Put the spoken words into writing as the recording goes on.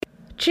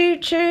Choo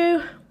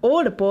choo,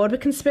 all aboard the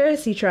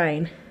conspiracy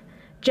train.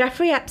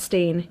 Jeffrey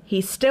Epstein,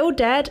 he's still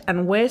dead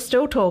and we're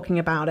still talking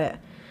about it.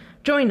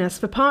 Join us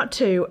for part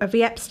 2 of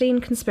the Epstein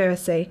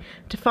conspiracy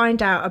to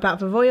find out about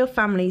the royal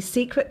family's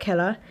secret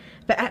killer,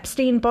 the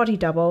Epstein body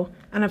double,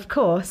 and of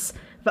course,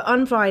 the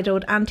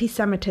unbridled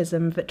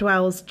anti-Semitism that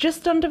dwells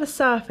just under the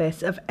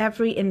surface of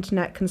every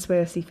internet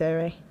conspiracy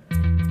theory.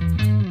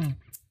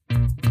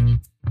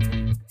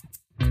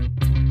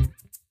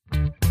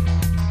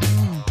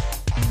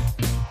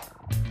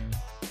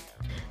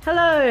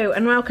 Hello,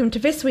 and welcome to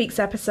this week's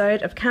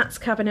episode of Kat's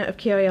Cabinet of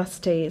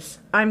Curiosities.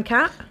 I'm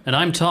Kat. And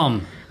I'm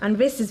Tom. And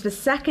this is the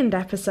second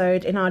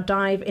episode in our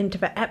dive into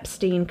the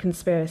Epstein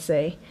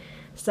conspiracy.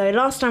 So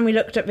last time we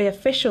looked at the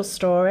official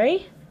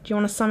story. Do you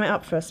want to sum it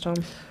up for us, Tom?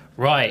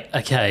 Right,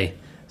 okay.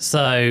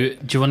 So,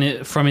 do you want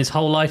it from his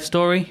whole life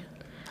story?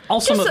 I'll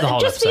sum up the whole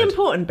just episode. the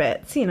important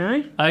bits, you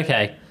know.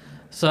 Okay.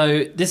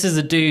 So, this is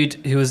a dude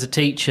who was a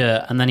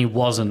teacher, and then he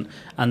wasn't,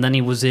 and then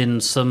he was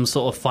in some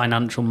sort of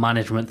financial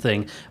management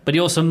thing, but he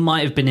also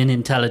might have been in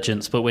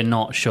intelligence, but we're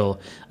not sure.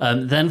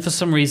 Then, for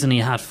some reason, he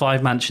had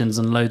 5 mansions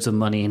and loads of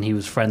money, and he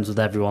was friends with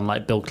everyone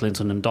like Bill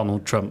Clinton and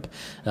Donald Trump,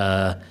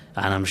 and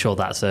I'm sure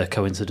that's a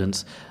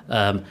coincidence.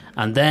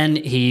 And then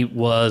he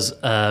was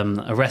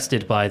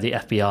arrested by the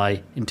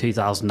FBI in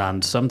 2000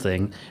 and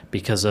something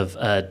because of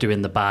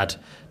doing the bad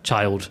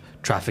child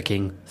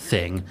trafficking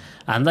thing,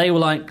 and they were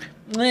like,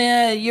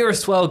 yeah, you're a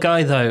swell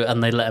guy though,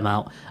 and they let him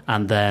out.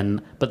 And then,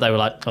 but they were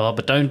like, oh,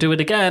 but don't do it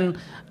again.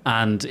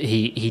 And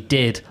he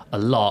did a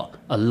lot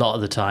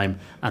of the time.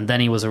 And then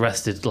he was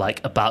arrested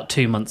like about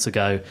 2 months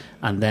ago,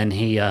 and then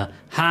he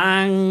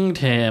hanged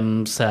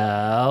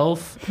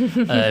himself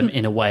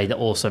in a way that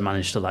also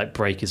managed to like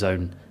break his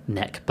own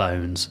neck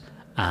bones.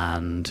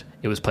 And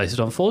it was posted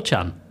on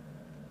 4chan.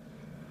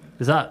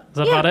 Is that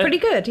about it? Yeah, pretty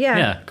good. Yeah.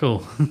 Yeah,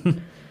 cool.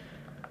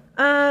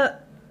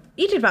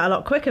 You did that a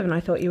lot quicker than I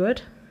thought you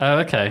would. Oh,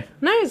 okay.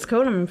 No, it's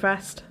cool. I'm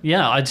impressed.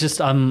 Yeah,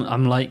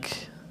 I'm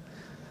like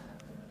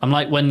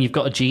when you've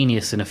got a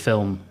genius in a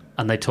film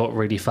and they talk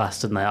really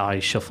fast and their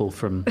eyes shuffle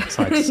from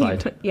side to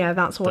side. Yeah,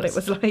 that's what it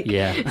was like.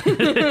 Yeah.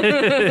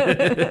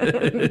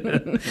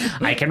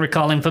 I can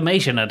recall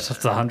information at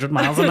 100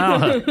 miles an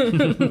hour.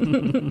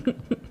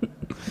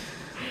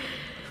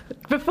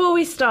 Before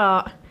we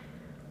start,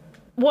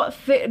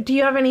 do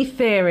you have any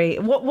theory?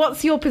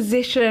 What's your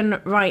position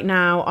right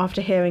now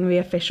after hearing the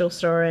official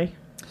story?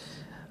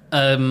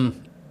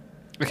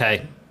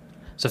 Okay.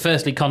 So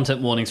firstly,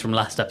 content warnings from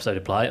last episode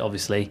apply,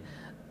 obviously.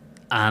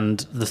 And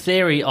the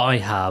theory I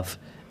have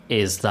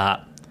is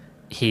that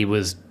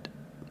it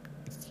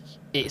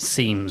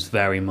seems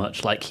very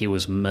much like he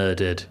was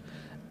murdered.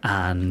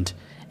 And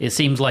it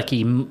seems like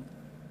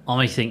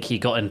I think he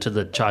got into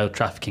the child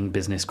trafficking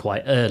business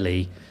quite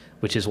early,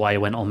 which is why he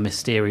went on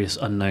mysterious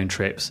unknown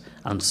trips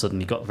and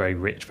suddenly got very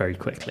rich very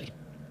quickly.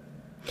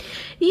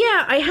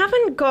 Yeah, I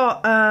haven't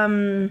got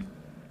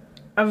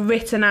a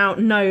written out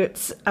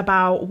notes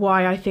about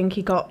why I think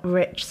he got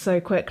rich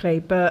so quickly,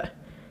 but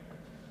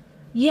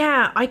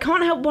yeah, I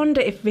can't help wonder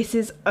if this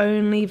is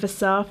only the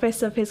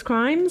surface of his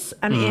crimes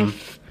and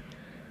if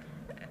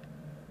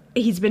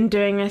he's been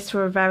doing this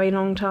for a very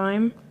long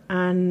time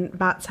and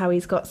that's how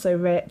he's got so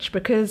rich.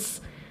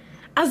 Because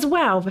as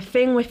well, the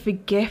thing with the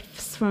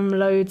gifts from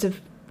loads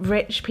of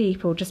rich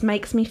people just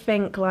makes me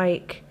think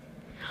like,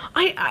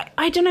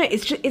 I don't know,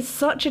 it's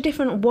such a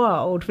different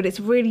world that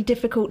it's really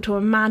difficult to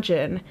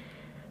imagine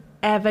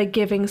ever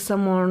giving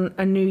someone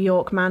a New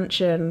York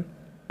mansion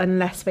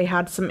unless they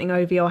had something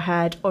over your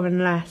head or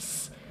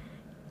unless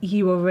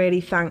you were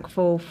really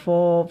thankful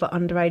for the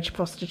underage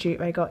prostitute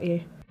they got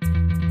you.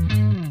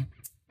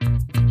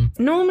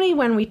 Normally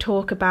when we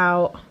talk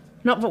about...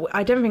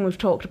 I don't think we've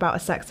talked about a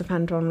sex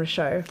offender on the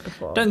show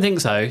before. Don't think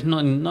so.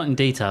 Not in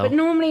detail. But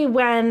normally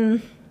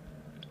when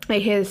I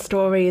hear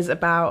stories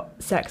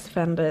about sex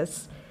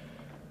offenders,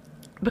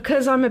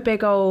 because I'm a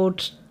big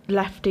old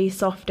lefty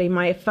softy,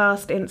 my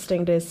first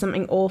instinct is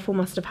something awful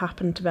must have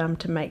happened to them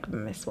to make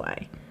them this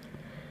way.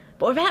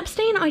 But with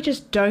Epstein, I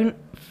just don't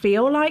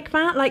feel like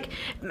that. Like,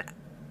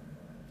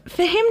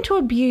 for him to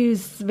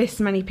abuse this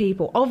many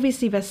people,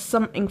 obviously there's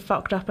something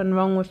fucked up and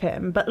wrong with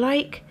him, but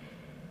like,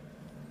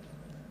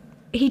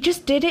 he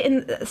just did it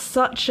in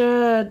such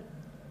a...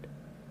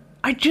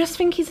 I just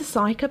think he's a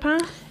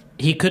psychopath.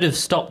 He could have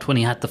stopped when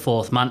he had the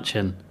 4th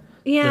mansion.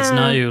 Yeah. There's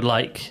no,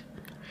 like,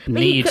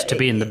 need to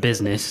be in the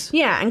business.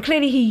 Yeah, and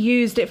clearly he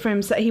used it for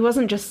himself. He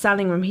wasn't just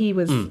selling them. He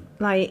was,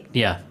 like...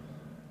 Yeah.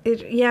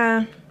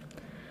 Yeah.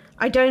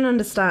 I don't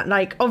understand.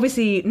 Like,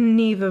 obviously,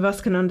 neither of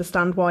us can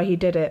understand why he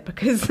did it,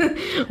 because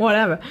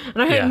whatever.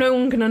 And I hope no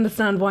one can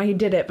understand why he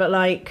did it, but,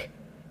 like,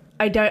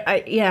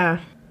 yeah.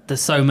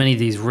 There's so many of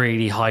these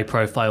really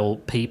high-profile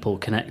people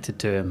connected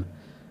to him.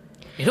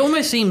 It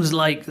almost seems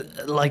like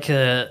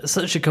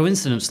such a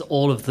coincidence that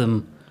all of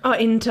them are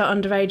into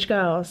underage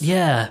girls.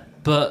 Yeah,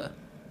 but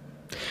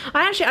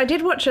I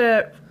did watch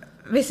a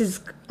this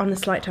is on a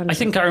slight tangent. I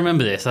think I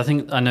remember this. I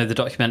think I know the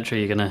documentary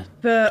you're going to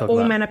the talk All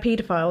about. Men Are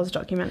Paedophiles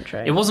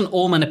documentary. It wasn't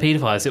All Men Are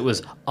Paedophiles. It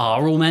was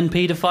Are All Men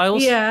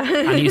Paedophiles?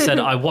 Yeah. And you said,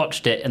 I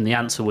watched it, and the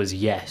answer was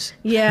yes.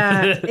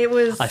 Yeah, it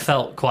was... I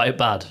felt quite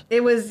bad.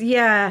 It was,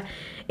 yeah.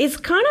 It's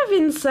kind of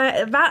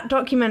insane. That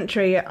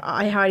documentary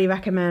I highly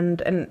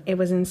recommend, and it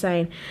was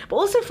insane. But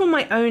also from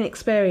my own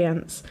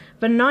experience,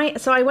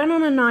 so I went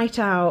on a night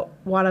out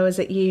while I was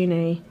at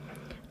uni,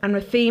 and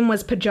the theme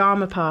was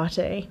pajama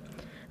party.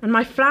 And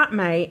my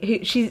flatmate,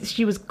 who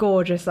she was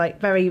gorgeous,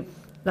 like very,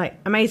 like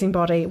amazing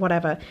body,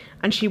 whatever,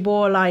 and she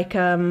wore like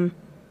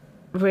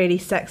really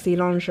sexy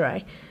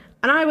lingerie.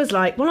 And I was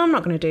like, well, I'm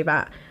not going to do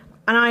that.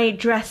 And I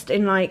dressed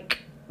in like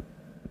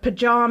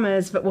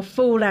pajamas that were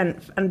full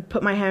length and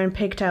put my hair in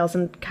pigtails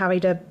and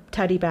carried a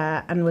teddy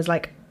bear and was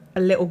like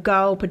a little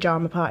girl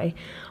pajama party.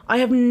 I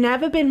have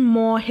never been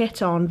more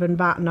hit on than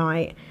that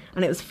night,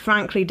 and it was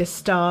frankly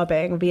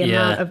disturbing the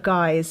amount of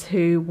guys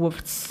who were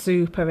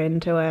super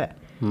into it.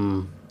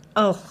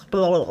 Oh,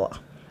 blah, blah, blah.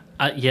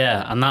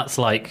 Yeah, and that's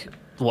like,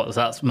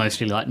 that's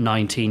mostly like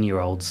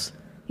 19-year-olds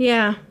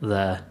Yeah.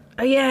 there.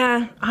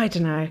 Yeah, I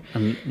don't know.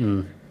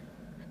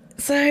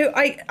 So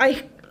I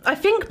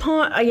think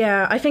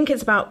I think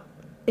it's about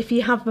if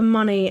you have the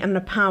money and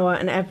the power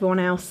and everyone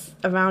else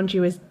around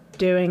you is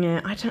doing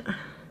it.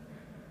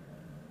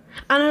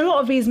 And a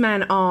lot of these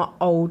men are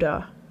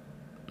older.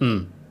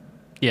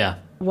 Yeah.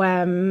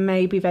 Where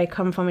maybe they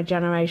come from a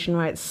generation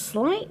where it's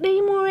slightly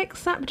more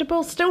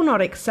acceptable. Still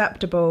not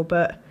acceptable,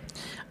 but...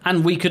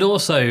 And we could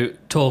also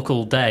talk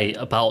all day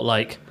about,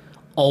 like,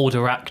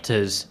 older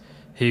actors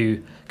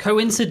who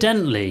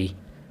coincidentally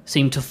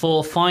seem to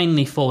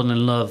finally fall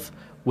in love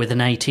with an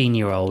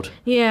 18-year-old.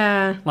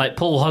 Yeah. Like,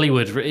 Paul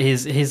Hollywood,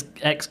 his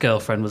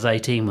ex-girlfriend was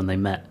 18 when they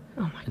met.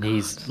 Oh, my God. And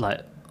he's,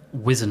 like,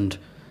 wizened.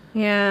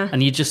 Yeah.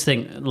 And you just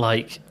think,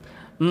 like,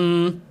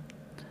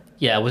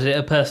 yeah, was it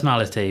a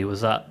personality? Is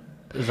that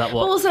what...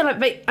 Also,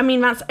 like,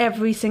 that's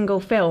every single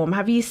film.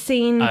 Have you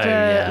seen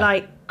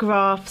like,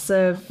 graphs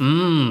of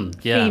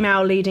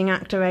female leading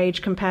actor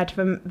age compared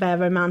to their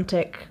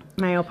romantic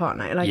male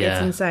partner? Like,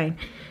 it's insane.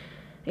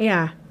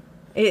 Yeah.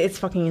 It's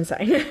fucking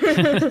insane.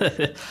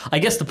 I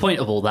guess the point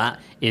of all that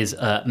is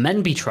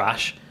men be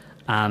trash,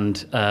 and,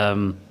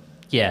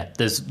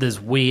 there's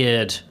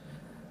weird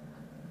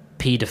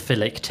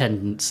paedophilic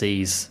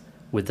tendencies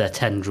with their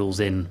tendrils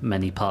in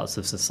many parts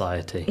of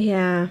society.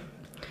 Yeah.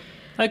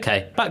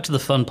 Okay, back to the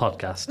fun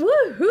podcast.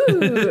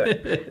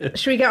 Woohoo!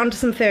 Should we get on to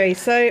some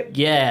theories? So,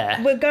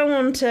 yeah, we'll go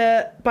on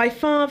to, by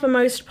far, the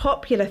most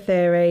popular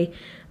theory,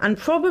 and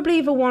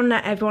probably the one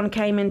that everyone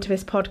came into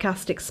this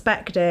podcast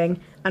expecting,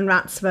 and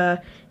that's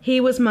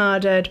he was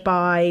murdered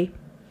by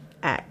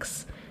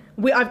X.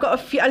 I've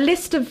got a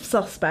list of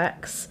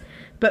suspects,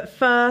 but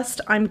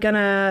first I'm going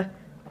to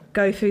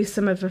go through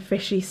some of the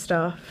fishy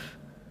stuff.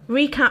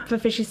 Recap the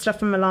fishy stuff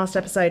from the last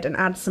episode and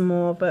add some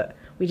more that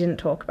we didn't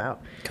talk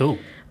about. Cool.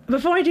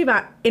 Before I do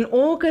that, in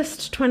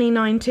August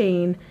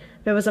 2019,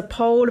 there was a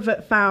poll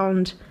that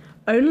found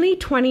only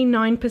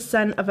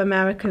 29% of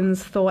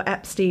Americans thought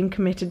Epstein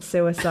committed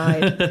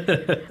suicide.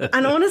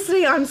 And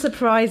honestly, I'm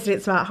surprised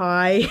it's that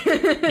high.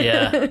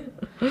 Yeah.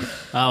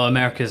 Oh,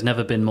 America's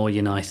never been more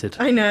united.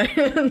 I know.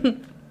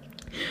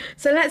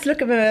 So let's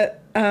look at the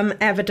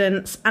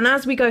evidence. And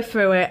as we go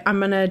through it, I'm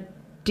going to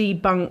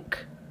debunk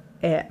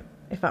it,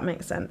 if that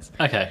makes sense.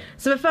 Okay.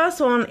 So the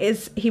first one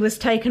is he was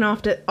taken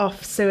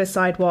off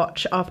suicide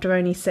watch after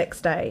only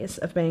 6 days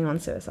of being on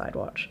suicide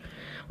watch,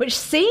 which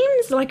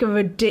seems like a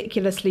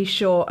ridiculously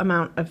short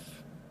amount of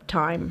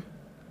time.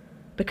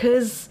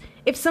 Because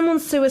if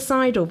someone's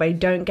suicidal, they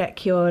don't get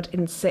cured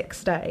in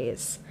 6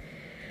 days.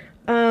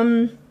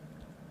 But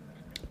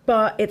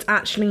it's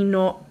actually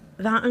not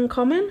that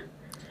uncommon.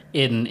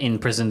 In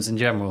prisons in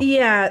general?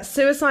 Yeah,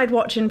 suicide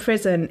watch in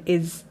prison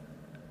is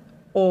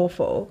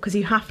awful because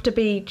you have to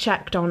be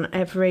checked on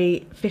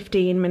every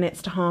 15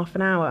 minutes to half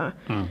an hour.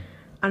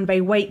 And they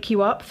wake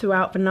you up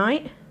throughout the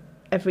night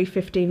every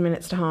 15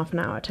 minutes to half an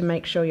hour to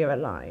make sure you're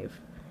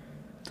alive.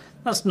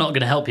 That's not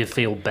going to help you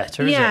feel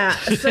better, is yeah,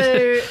 it?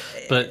 So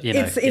but, you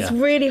know, it's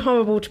really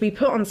horrible to be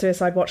put on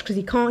suicide watch because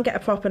you can't get a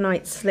proper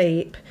night's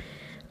sleep.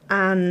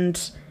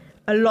 And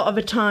a lot of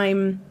the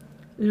time,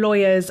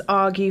 lawyers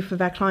argue for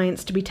their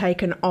clients to be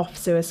taken off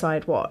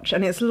suicide watch.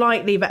 And it's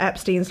likely that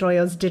Epstein's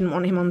lawyers didn't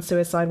want him on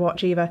suicide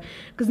watch either,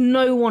 because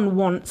no one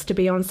wants to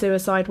be on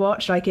suicide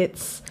watch. Like,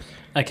 it's...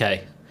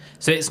 Okay.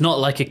 So it's not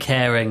like a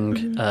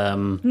caring...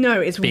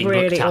 no, it's being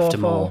really looked after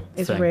awful. more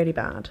It's thing. really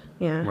bad.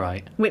 Yeah.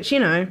 Right. Which, you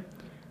know,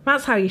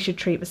 that's how you should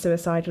treat the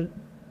suicidal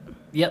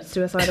people.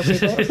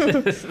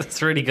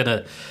 It's really going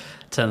to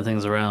turn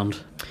things around.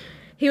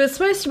 He was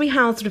supposed to be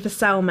housed with a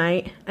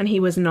cellmate, and he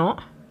was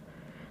not.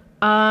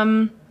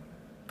 But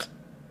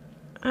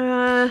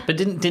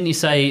didn't you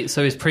say,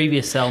 so his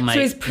previous cellmate he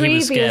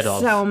was scared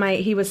of?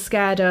 cellmate he was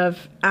scared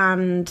of,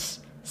 and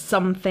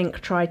something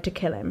tried to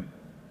kill him.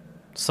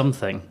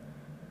 Something?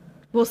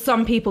 Well,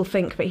 some people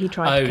think that he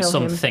tried to kill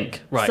some him.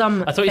 think. Right.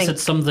 Some I thought you think. said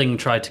something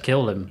tried to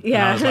kill him.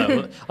 Yeah. And I was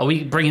like, are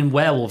we bringing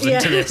werewolves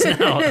into this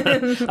now?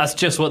 That's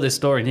just what this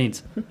story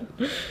needs.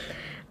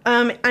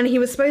 And he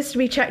was supposed to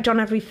be checked on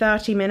every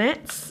 30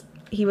 minutes.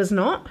 He was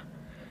not.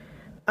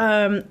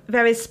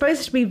 There is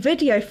supposed to be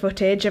video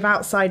footage of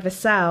outside the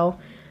cell.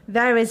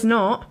 There is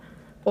not.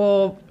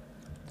 Or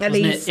at Wasn't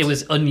least... it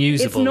was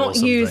unusable. It's not or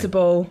something.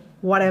 usable,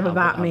 whatever Oh,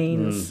 that wow.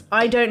 means.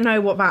 I don't know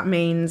what that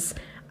means.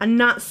 And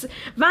that's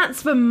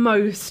the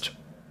most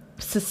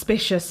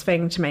suspicious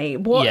thing to me.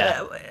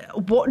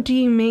 What do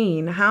you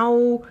mean?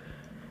 How...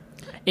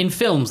 In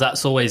films,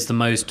 that's always the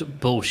most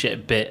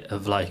bullshit bit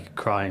of like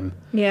crime.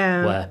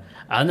 Yeah.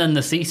 And then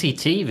the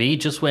CCTV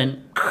just went.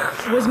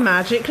 Was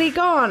magically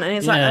gone. And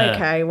it's Yeah. like,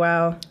 okay,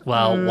 well...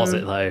 Well, was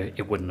it though?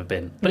 It wouldn't have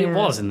been. But it Yeah.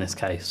 was in this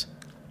case.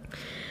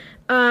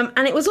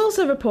 And it was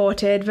also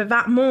reported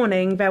that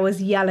morning there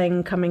was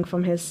yelling coming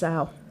from his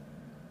cell.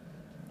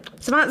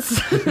 So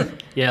that's...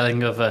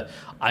 Yelling of,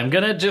 I'm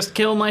going to just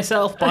kill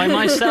myself by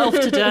myself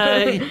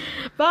today.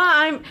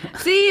 Bye.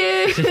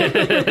 See you.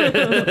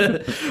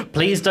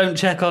 Please don't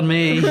check on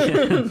me.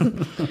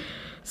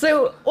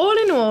 So all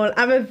in all,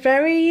 at a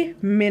very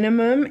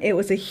minimum, it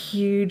was a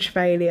huge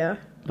failure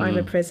by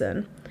the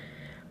prison.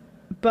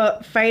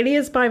 But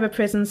failures by the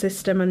prison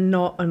system are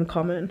not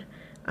uncommon.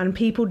 And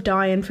people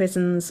die in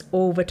prisons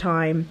all the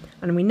time.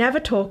 And we never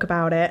talk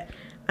about it.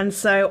 And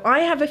so I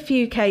have a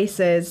few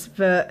cases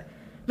that...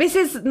 This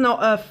is not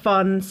a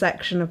fun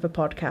section of the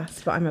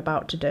podcast that I'm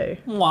about to do.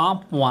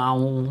 Wow,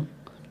 wow.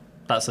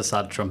 That's a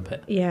sad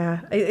trumpet. Yeah,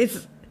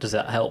 it's... Does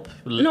that help?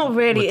 Not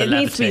really. With It the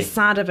needs to be levity?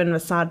 sadder than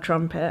the sad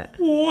trumpet.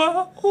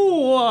 Wow,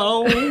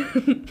 wow.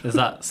 Is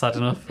that sad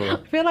enough? Or? I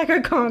feel like I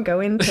can't go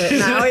into it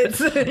now.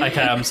 It's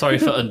Okay, I'm sorry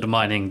for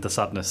undermining the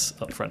sadness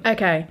up front.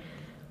 okay.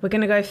 We're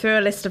going to go through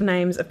a list of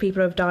names of people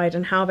who have died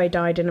and how they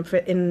died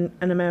in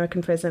an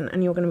American prison,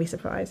 and you're going to be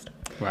surprised.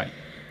 Right.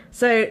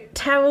 So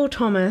Terrell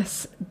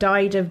Thomas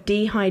died of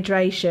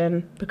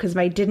dehydration because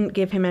they didn't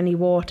give him any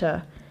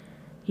water.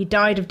 He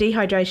died of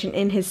dehydration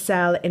in his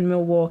cell in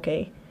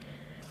Milwaukee.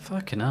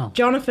 Fucking hell.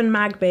 Jonathan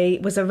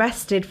Magby was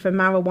arrested for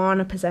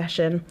marijuana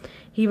possession.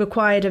 He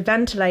required a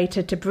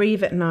ventilator to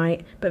breathe at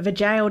night, but the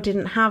jail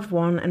didn't have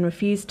one and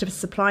refused to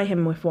supply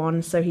him with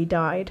one, so he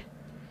died.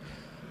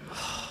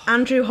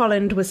 Andrew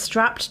Holland was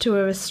strapped to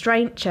a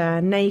restraint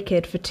chair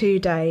naked for 2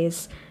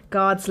 days.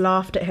 Guards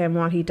laughed at him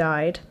while he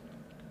died.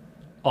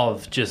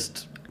 Of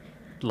just,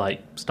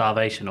 like,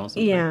 starvation or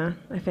something? Yeah,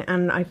 I think,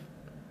 I'm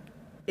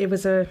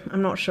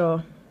not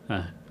sure.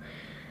 Oh.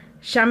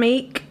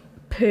 Shamik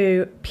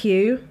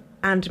Pugh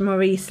and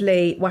Maurice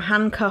Lee were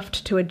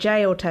handcuffed to a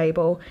jail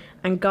table,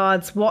 and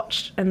guards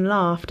watched and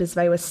laughed as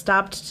they were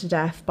stabbed to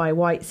death by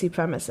white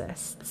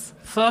supremacists.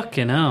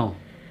 Fucking hell.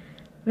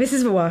 This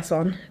is the worst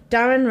one.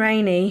 Darren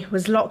Rainey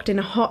was locked in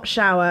a hot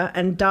shower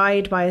and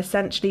died by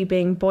essentially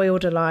being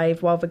boiled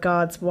alive while the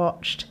guards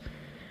watched.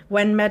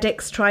 When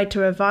medics tried to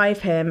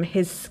revive him,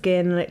 his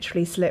skin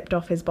literally slipped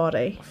off his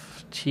body.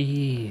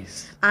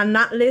 Jeez. And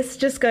that list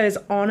just goes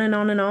on and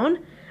on and on.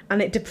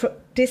 And it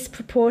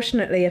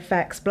disproportionately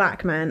affects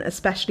black men,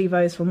 especially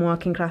those from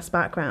working class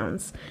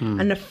backgrounds.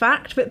 And the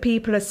fact that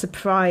people are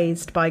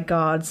surprised by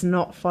guards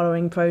not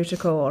following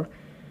protocol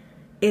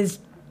is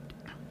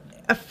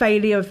a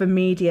failure of the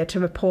media to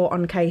report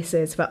on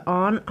cases that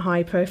aren't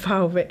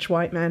high-profile rich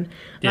white men.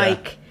 Yeah.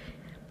 Like,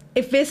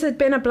 if this had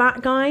been a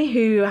black guy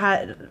who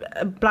had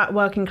a black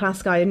working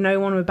class guy, no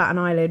one would bat an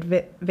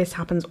eyelid. This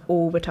happens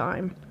all the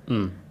time.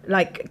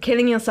 Like,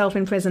 killing yourself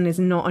in prison is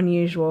not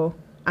unusual,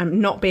 and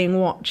not being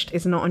watched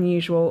is not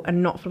unusual,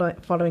 and not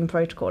following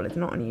protocol is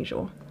not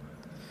unusual.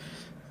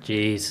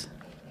 Jeez.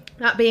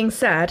 That being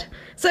said,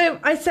 so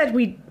I said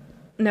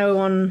no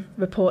one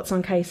reports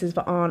on cases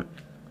that aren't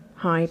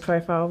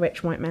high-profile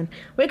rich white men.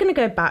 We're going to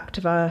go back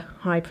to the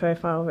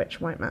high-profile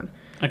rich white man.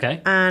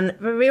 Okay. And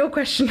the real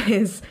question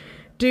is,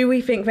 do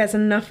we think there's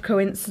enough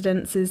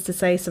coincidences to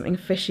say something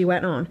fishy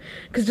went on?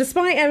 Because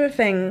despite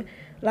everything,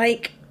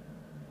 like,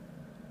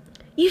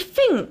 you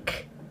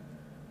think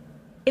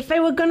if they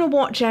were going to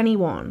watch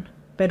anyone,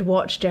 they'd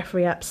watch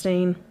Jeffrey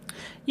Epstein.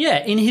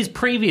 Yeah, in his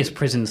previous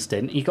prison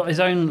stint, he got his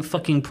own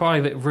fucking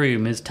private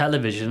room, his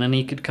television, and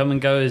he could come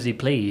and go as he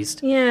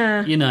pleased.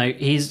 Yeah. You know,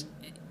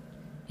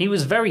 he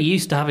was very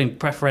used to having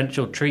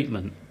preferential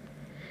treatment.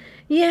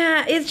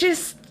 Yeah, it's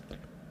just...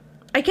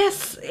 I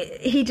guess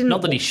he didn't...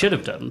 Not that he should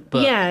have done,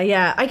 but...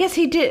 Yeah. I guess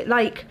he did,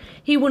 like,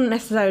 he wouldn't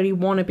necessarily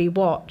want to be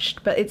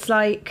watched, but it's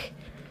like...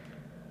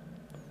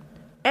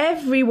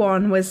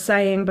 Everyone was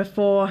saying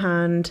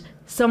beforehand,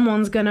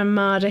 someone's going to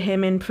murder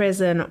him in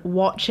prison,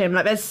 watch him.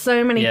 Like, there's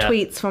so many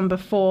tweets from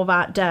before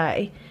that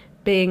day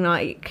being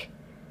like...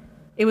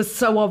 It was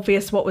so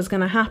obvious what was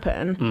going to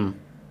happen.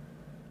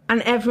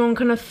 And everyone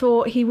kind of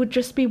thought he would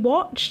just be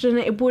watched and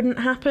it wouldn't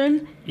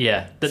happen.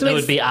 Yeah, that So there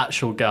would it's- be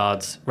actual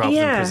guards rather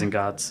than prison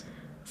guards.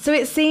 So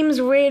it seems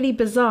really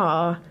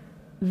bizarre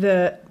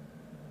that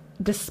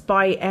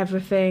despite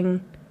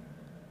everything,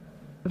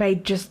 they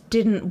just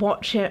didn't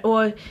watch it,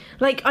 or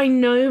like I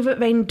know that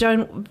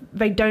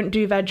they don't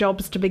do their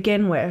jobs to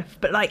begin with,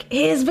 but like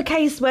here's the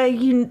case where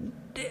you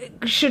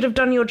should have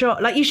done your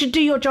job. Like you should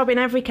do your job in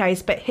every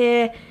case, but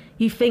here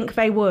you think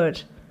they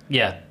would.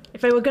 Yeah.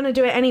 If they were going to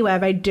do it anywhere,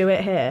 they'd do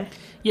it here.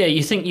 Yeah,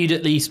 you think you'd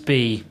at least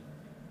be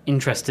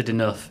interested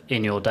enough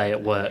in your day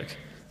at work.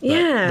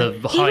 Yeah.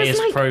 The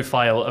highest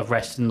profile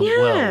arrest in the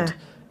world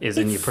is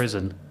in your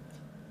prison.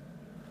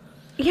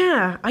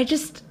 Yeah,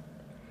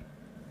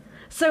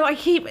 So I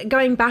keep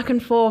going back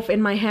and forth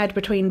in my head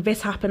between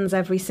this happens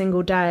every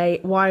single day,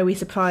 why are we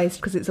surprised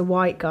because it's a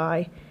white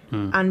guy,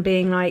 and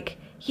being like,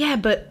 yeah,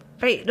 but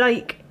they,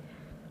 like,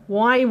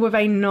 why were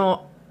they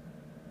not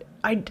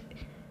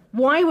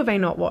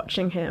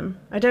watching him?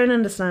 I don't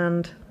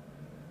understand.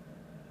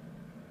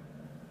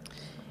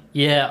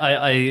 Yeah,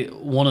 I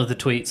one of the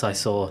tweets I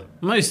saw,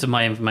 most of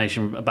my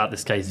information about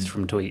this case is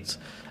from tweets.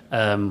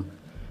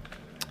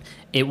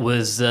 It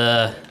was,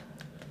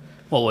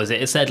 what was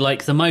it? It said,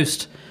 like, the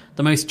most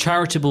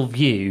charitable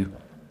view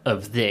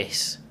of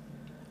this,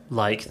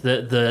 like,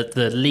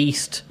 the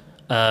least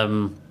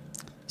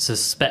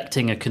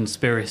suspecting a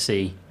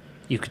conspiracy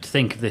you could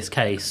think of this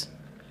case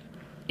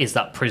is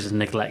that prison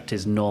neglect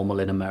is normal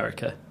in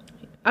America.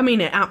 I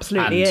mean, it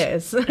absolutely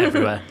is.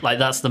 Everywhere. Like,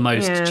 that's the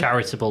most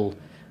charitable...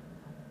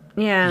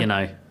 Yeah. You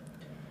know,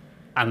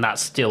 and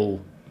that's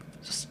still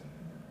just,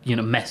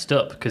 messed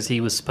up because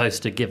he was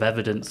supposed to give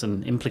evidence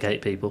and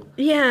implicate people.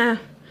 Yeah.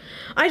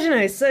 I don't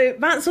know. So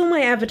that's all my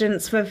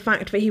evidence for the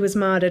fact that he was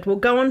murdered. We'll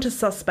go on to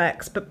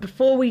suspects, but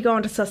before we go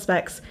on to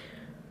suspects,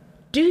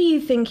 do you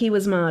think he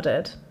was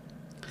murdered?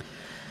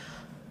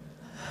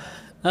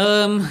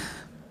 The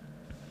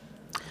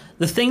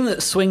thing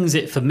that swings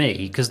it for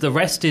me, because the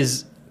rest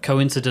is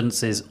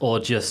coincidences or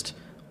just...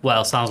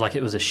 well, sounds like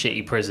it was a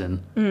shitty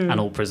prison, and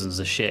all prisons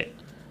are shit.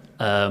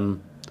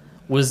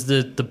 Was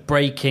the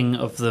breaking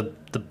of the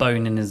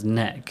bone in his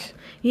neck.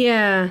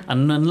 Yeah.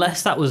 And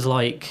unless that was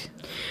like...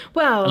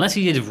 well... unless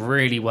he did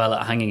really well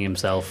at hanging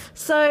himself.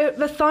 So,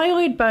 the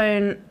thyroid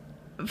bone...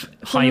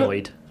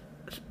 Hyoid.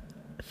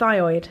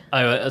 Thyroid.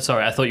 Oh,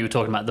 sorry, I thought you were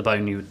talking about the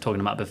bone you were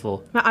talking about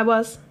before. I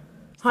was.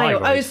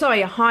 Thyroid. Oh,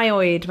 sorry,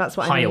 hyoid. That's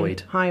what I mean.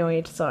 Hyoid.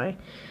 Hyoid, sorry.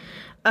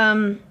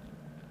 From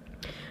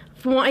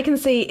what I can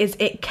see is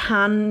it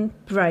can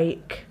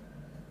break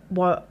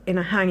in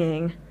a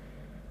hanging.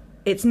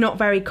 It's not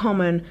very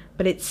common,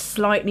 but it's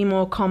slightly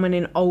more common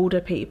in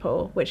older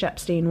people, which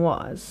Epstein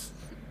was.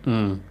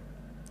 So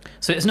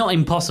it's not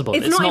impossible.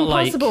 It's not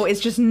impossible. Like... it's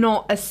just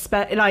not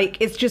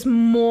it's just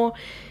more.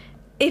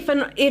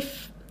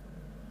 If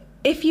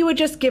you were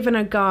just given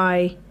a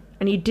guy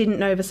and you didn't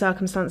know the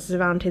circumstances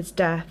around his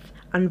death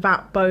and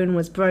that bone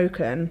was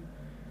broken,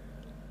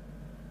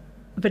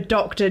 the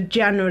doctor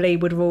generally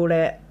would rule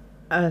it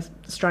a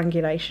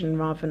strangulation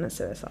rather than a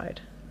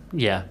suicide.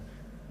 Yeah.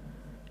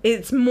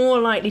 It's more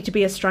likely to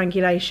be a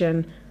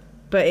strangulation,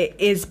 but it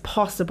is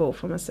possible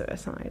from a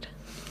suicide.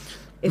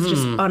 It's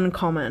just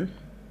uncommon.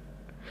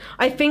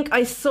 I think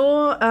I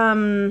saw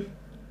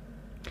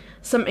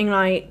something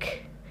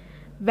like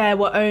there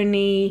were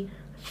only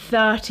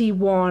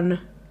 31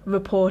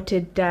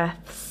 reported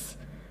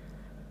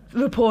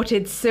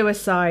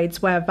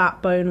suicides where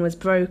that bone was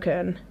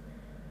broken.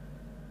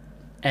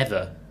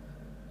 Ever?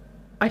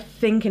 I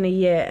think in a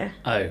year.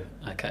 Oh,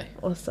 okay.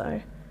 Or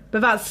so.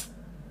 But that's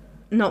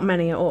not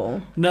many at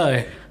all.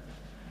 No.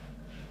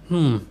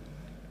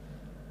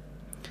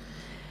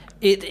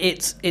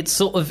 It's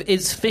sort of,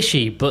 it's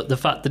fishy, but the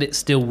fact that it's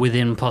still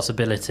within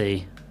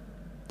possibility.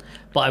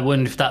 But I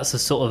wonder if that's a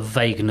sort of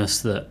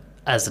vagueness that,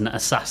 as an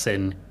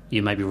assassin,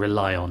 you maybe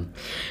rely on.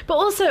 But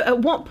also, at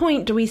what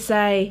point do we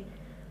say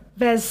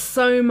there's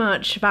so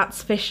much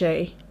that's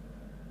fishy?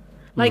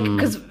 Like,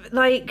 because,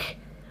 like,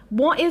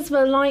 what is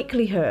the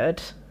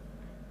likelihood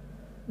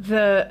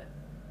that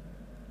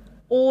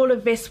all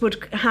of this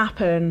would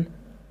happen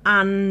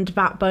and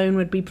that bone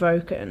would be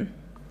broken?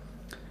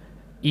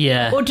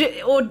 Yeah. Or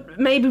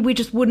maybe we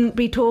just wouldn't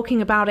be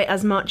talking about it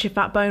as much if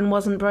that bone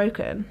wasn't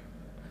broken.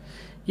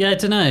 Yeah, I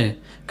don't know.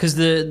 Because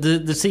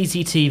the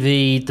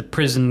CCTV, the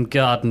prison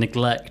guard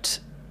neglect,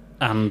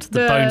 and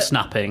the bone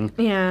snapping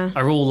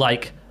are all,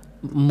 like,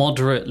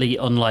 moderately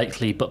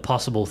unlikely but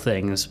possible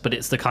things, but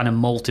it's the kind of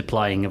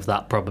multiplying of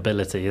that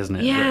probability, isn't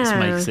it? Yeah. That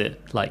makes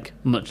it, like,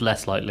 much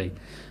less likely.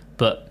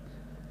 But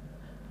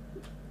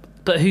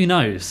who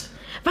knows?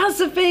 That's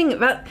the thing.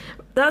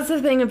 That's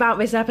the thing about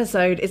this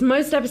episode, is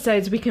most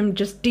episodes we can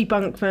just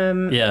debunk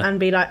them and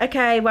be like,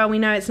 okay, well, we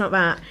know it's not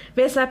that.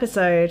 This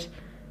episode,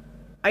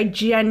 I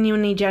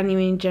genuinely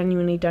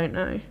don't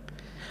know.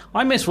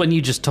 I miss when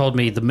you just told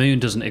me the moon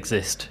doesn't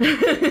exist.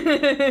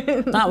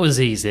 That was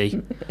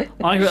easy.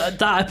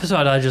 That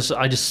episode, I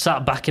just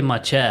sat back in my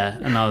chair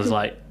and I was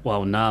like,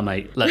 well, nah,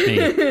 mate,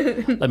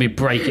 let me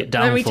break it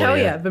down for you. Let me tell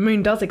you, the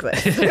moon does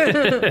exist.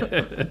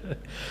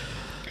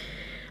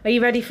 Are you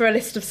ready for a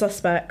list of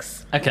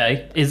suspects?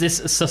 Okay. Is this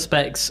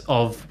suspects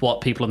of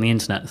what people on the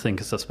internet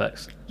think are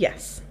suspects?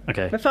 Yes.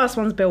 Okay. The first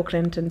one's Bill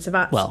Clinton, so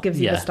that gives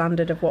you the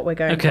standard of what we're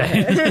going for.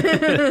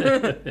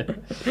 Okay.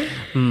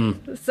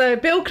 So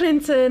Bill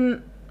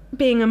Clinton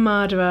being a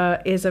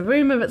murderer is a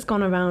rumour that's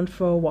gone around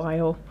for a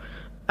while.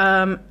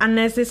 And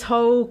there's this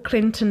whole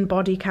Clinton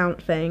body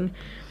count thing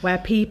where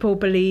people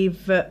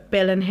believe that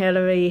Bill and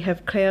Hillary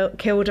have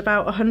killed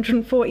about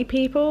 140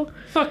 people.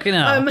 Fucking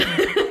hell.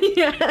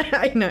 Yeah,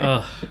 I know.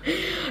 Ugh.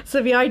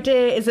 So the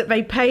idea is that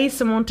they pay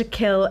someone to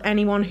kill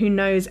anyone who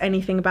knows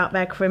anything about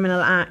their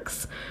criminal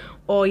acts,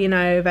 or, you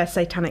know, their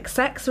satanic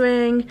sex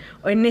ring,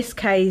 or in this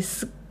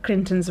case,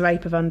 Clinton's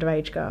rape of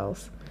underage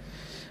girls.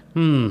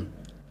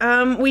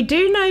 We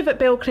do know that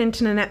Bill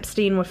Clinton and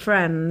Epstein were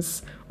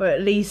friends, or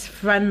at least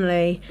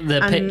friendly.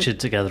 They're pictured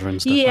together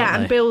and stuff, Yeah, aren't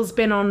and they? Bill's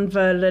been on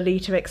the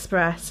Lolita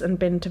Express and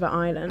been to the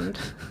island.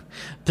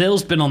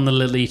 Bill's been on the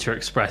Lolita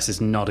Express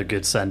is not a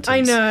good sentence.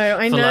 I know,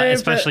 For, but...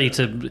 especially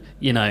to,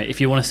 you know,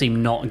 if you want to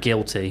seem not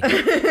guilty.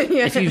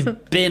 If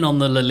you've been on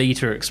the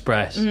Lolita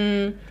Express,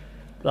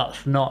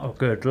 that's not a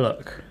good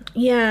look.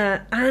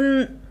 Yeah,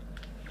 and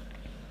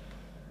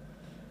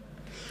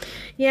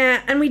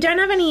we don't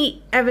have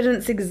any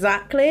evidence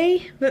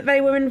exactly that they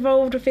were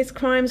involved with his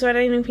crimes or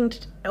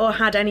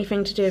had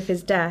anything to do with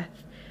his death.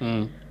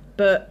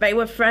 But they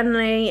were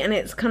friendly, and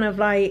it's kind of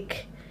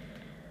like,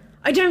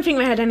 I don't think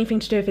they had anything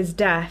to do with his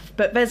death,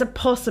 but there's a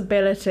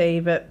possibility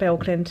that Bill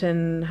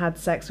Clinton had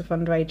sex with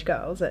underage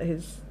girls at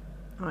his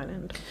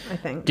island, I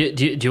think. Do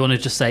you want to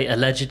just say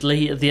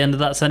allegedly at the end of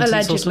that sentence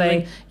Allegedly. or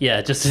something?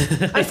 Yeah, just...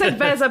 I said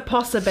there's a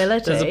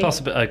possibility. There's a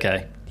possibility.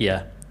 Okay,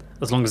 yeah.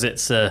 As long as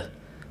it's... as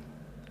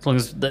long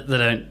as they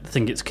don't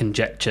think it's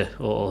conjecture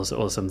or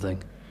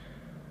something.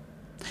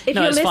 If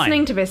No, you're it's listening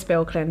fine. to this,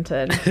 Bill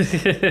Clinton...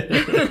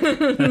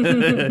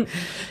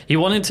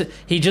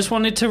 He just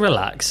wanted to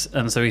relax,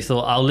 and so he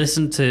thought, I'll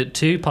listen to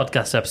 2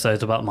 podcast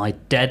episodes about my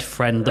dead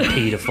friend, the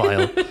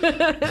paedophile.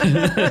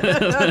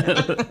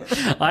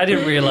 I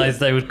didn't realise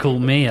they would call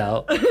me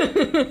out.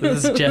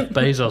 This is Jeff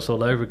Bezos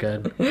all over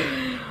again.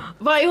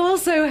 But I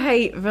also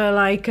hate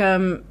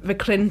the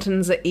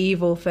Clintons are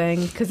evil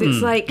thing, because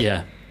it's like...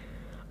 Yeah.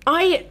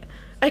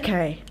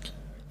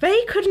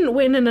 They couldn't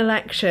win an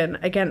election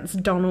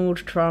against Donald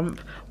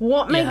Trump.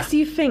 What makes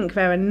you think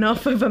they're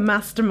enough of a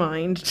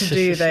mastermind to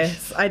do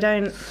this? I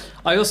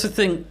also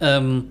think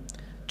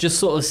just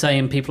sort of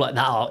saying people like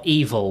that are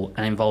evil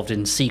and involved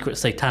in secret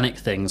satanic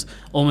things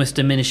almost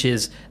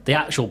diminishes the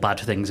actual bad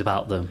things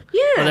about them.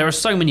 Yeah. Well, there are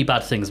so many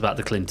bad things about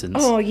the Clintons.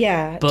 Oh,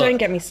 yeah. But- Don't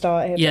get me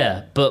started.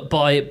 Yeah, but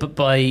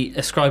by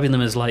ascribing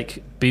them as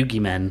like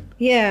boogeymen,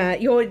 Yeah,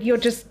 you're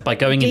just by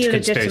going into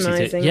conspiracy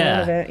delegitimizing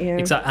all of it, yeah.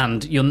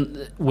 exactly,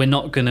 and we're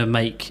not going to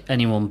make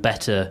anyone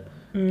better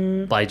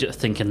by just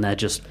thinking they're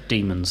just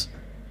demons.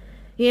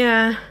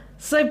 Yeah.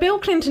 So Bill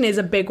Clinton is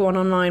a big one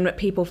online that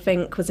people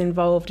think was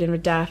involved in the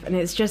death, and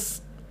it's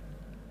just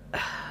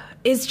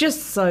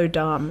so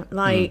dumb.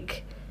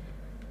 Like,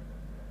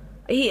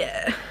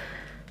 yeah.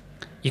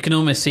 You can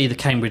almost see the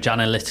Cambridge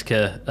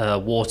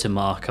Analytica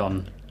watermark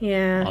on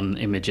Yeah. on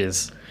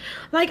images.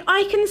 Like,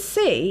 I can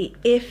see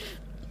if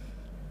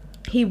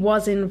he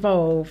was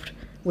involved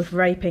with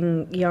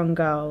raping young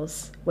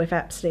girls with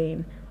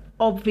Epstein,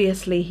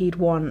 obviously he'd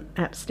want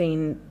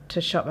Epstein to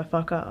shut the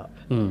fuck up.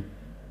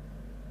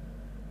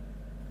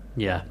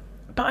 Yeah.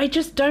 But I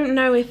just don't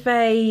know if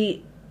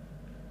they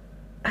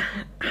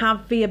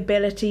have the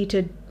ability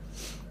to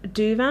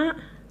do that.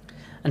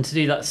 And to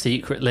do that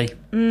secretly.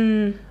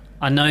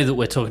 I know that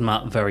we're talking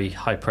about very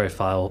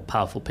high-profile,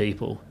 powerful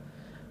people,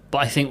 but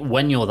I think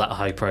when you're that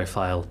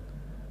high-profile,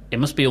 it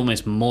must be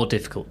almost more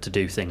difficult to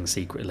do things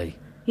secretly,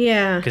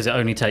 Yeah. because it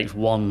only takes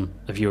one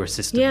of your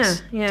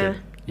assistants Yeah.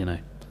 to,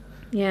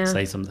 Yeah.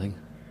 say something.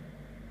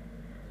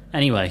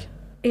 Anyway,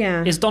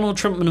 Yeah. is Donald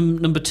Trump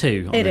number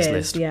 2 on It this is,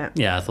 list? yeah.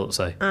 Yeah, I thought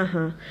so.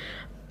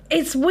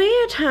 It's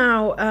weird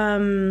how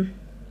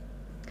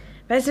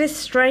there's this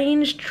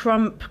strange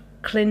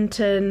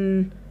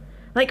Trump-Clinton...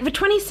 Like, the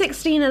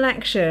 2016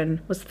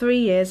 election was 3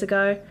 years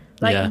ago.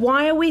 Like, Yeah.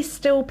 why are we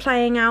still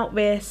playing out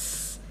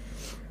this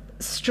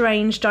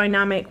strange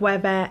dynamic where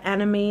they're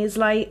enemies?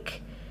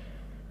 Like,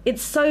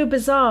 it's so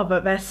bizarre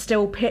that they're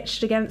still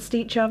pitched against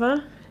each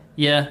other.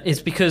 Yeah,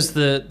 it's because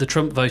the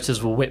Trump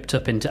voters were whipped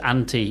up into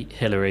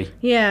anti-Hillary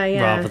Yeah,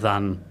 yeah. rather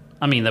than...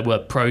 I mean, they were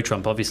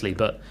pro-Trump, obviously,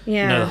 but you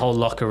Yeah. know, the whole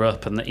lock her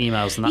up and the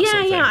emails and that Yeah,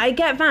 sort of thing. yeah, I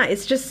get that.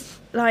 It's just,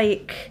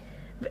 like...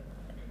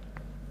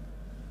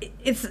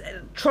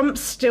 Trump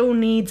still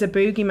needs a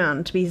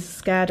boogeyman to be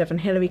scared of, and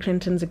Hillary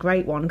Clinton's a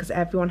great one because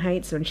everyone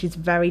hates her and she's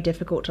very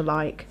difficult to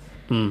like.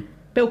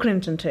 Bill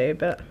Clinton too,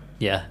 but...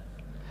 Yeah.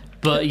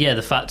 But yeah,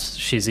 the fact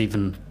she's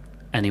even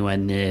anywhere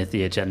near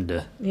the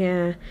agenda.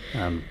 Yeah.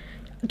 Um,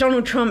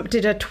 Donald Trump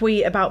did a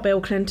tweet about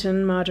Bill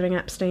Clinton murdering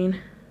Epstein.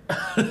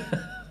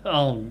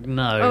 oh,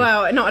 no. Oh,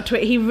 well, not a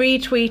tweet. He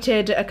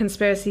retweeted a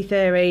conspiracy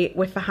theory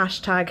with the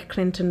hashtag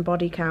Clinton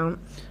body count.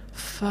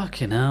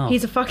 Fucking hell.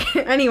 He's a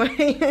fucking...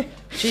 Anyway.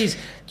 Jeez,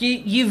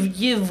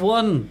 you've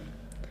won.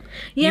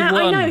 Yeah, You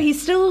I won. know. He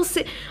still.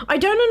 I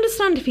don't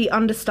understand if he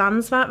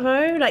understands that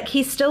though. Like,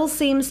 he still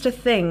seems to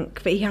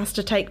think that he has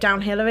to take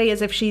down Hillary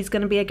as if she's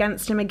going to be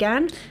against him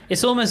again.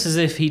 It's almost as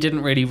if he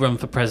didn't really run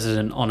for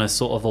president on a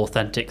sort of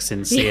authentic,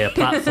 sincere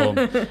platform,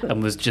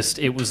 and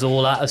it was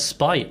all out of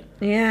spite.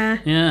 Yeah.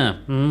 Yeah.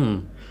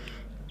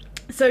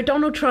 So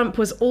Donald Trump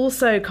was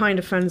also kind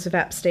of friends with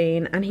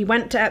Epstein, and he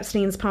went to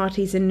Epstein's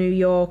parties in New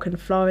York and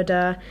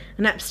Florida,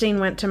 and Epstein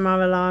went to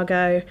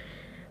Mar-a-Lago.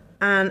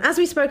 And as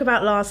we spoke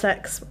about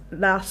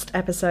last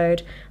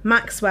episode,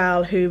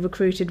 Maxwell, who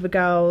recruited the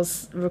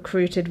girls,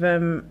 recruited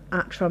them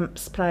at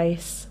Trump's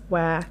place,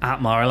 where...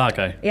 At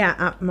Mar-a-Lago. Yeah,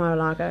 at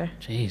Mar-a-Lago.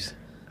 Jeez.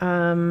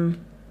 And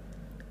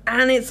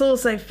it's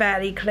also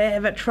fairly clear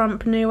that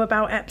Trump knew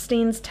about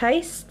Epstein's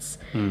tastes.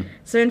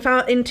 So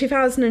in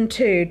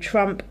 2002,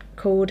 Trump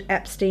called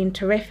Epstein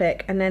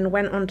terrific, and then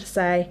went on to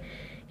say,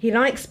 he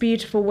likes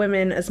beautiful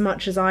women as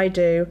much as I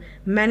do.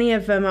 Many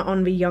of them are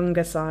on the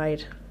younger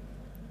side.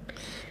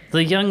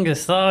 The younger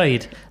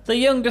side. The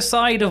younger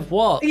side of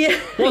what? Yeah.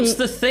 What's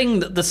the thing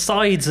that the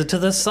sides are to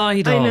the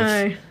side of? I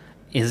know.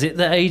 Is it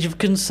the age of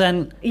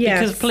consent? Yes.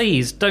 Because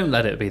please, don't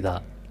let it be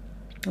that.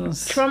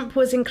 Trump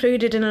was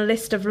included in a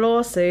list of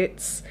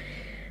lawsuits,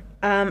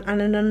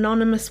 and an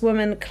anonymous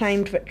woman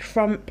claimed that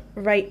Trump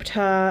raped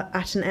her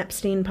at an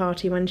Epstein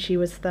party when she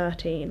was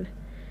 13.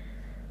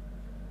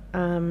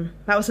 That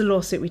was a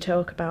lawsuit we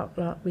spoke about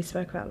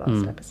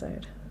last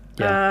episode.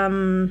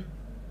 Yeah.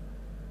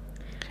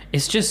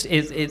 It's just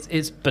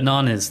it's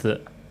bananas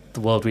that the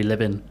world we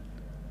live in,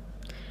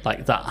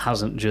 like, that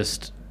hasn't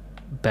just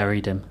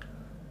buried him.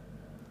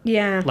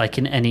 Yeah. Like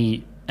in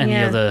any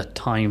other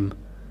time.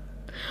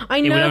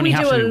 I would know only we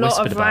have do to a be lot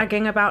whispered of about.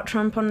 ragging about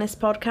Trump on this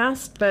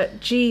podcast,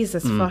 but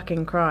Jesus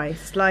fucking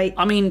Christ. Like,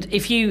 I mean,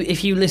 if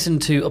you listen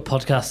to a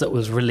podcast that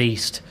was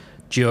released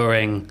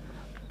during,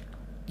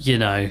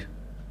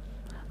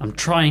 I'm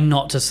trying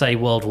not to say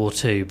World War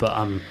II, but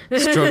I'm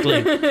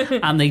struggling,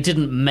 and they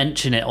didn't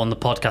mention it on the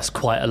podcast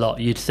quite a lot,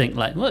 you'd think,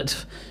 like,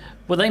 what?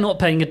 Were they not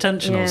paying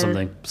attention or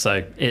something?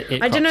 So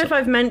it I don't know crops if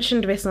I've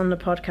mentioned this on the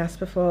podcast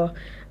before,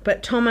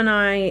 but Tom and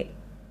I,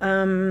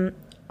 on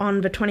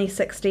the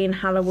 2016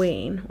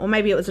 Halloween, or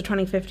maybe it was the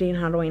 2015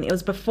 Halloween, it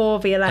was before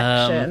the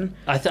election.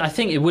 I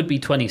think it would be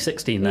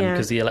 2016 then, Yeah.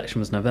 because the election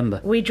was November.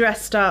 We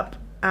dressed up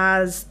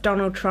as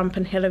Donald Trump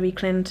and Hillary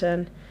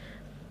Clinton,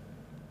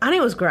 and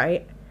it was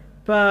great.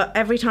 But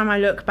every time I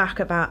look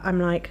back at that, I'm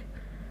like,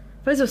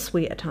 those were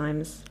sweeter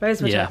times.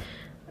 Those were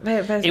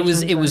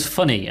It was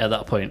funny at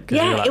that point. 'Cause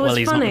Yeah, you're like, it was well,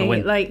 he's not funny. gonna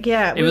win. Like,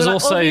 yeah, It was were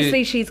like, also-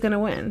 obviously she's going to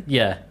win.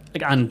 Yeah,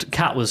 and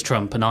Kat was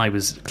Trump and I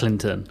was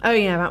Clinton. Oh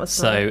yeah, that was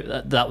fun.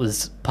 So that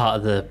was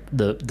part of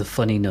the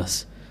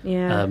funniness.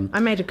 Yeah, I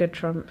made a good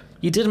Trump.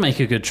 You did make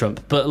a good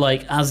Trump, but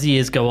like as the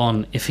years go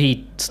on, if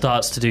he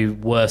starts to do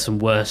worse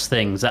and worse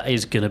things, that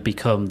is going to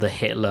become the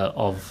Hitler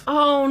of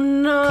Oh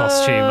no!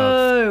 costume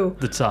of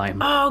the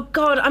time. Oh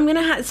god, I'm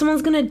gonna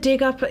someone's gonna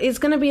dig up. It's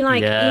gonna be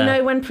like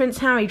when Prince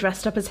Harry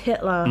dressed up as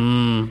Hitler.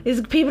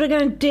 People are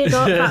gonna dig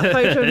up that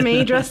photo of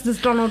me dressed as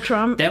Donald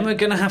Trump. Then we're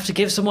going to have to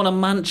give someone a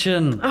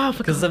mansion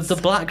because of the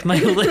God's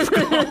blackmail they've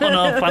got on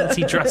our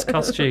fancy dress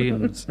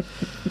costumes.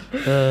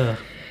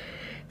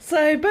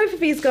 So both of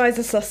these guys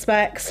are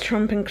suspects,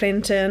 Trump and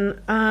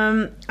Clinton.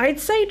 I'd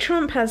say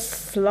Trump has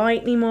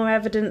slightly more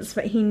evidence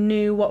that he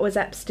knew what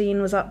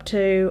Epstein was up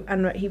to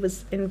and that he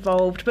was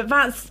involved, but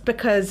that's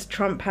because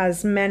Trump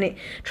has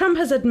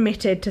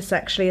admitted to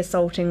sexually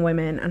assaulting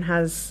women and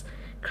has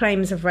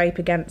claims of rape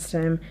against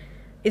him.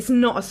 It's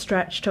not a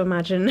stretch to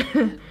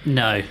imagine.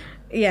 No.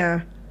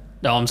 Yeah.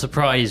 No, I'm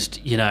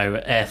surprised,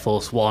 Air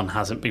Force One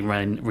hasn't been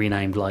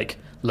renamed like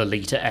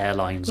Lolita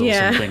Airlines or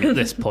something at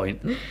this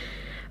point.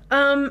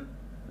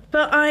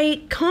 But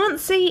I can't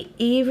see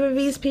either of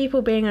these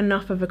people being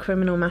enough of a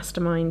criminal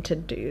mastermind to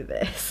do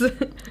this.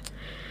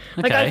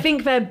 Like, I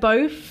think they're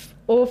both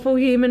awful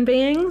human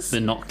beings.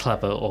 They're not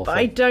clever or awful. But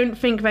I don't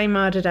think they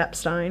murdered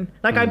Epstein.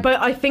 Like,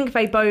 I think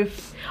they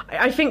both...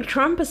 I think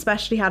Trump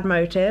especially had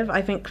motive.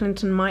 I think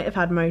Clinton might have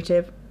had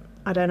motive.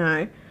 I don't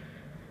know.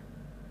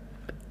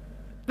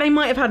 They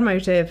might have had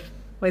motive,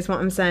 is what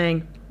I'm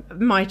saying.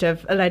 Might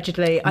have,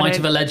 allegedly.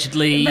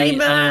 Allegedly. They,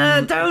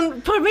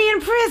 don't put me in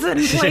prison,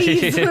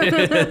 please.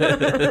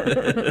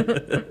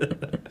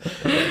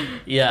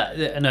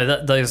 Yeah,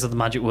 no, those are the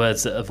magic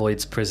words that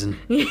avoids prison.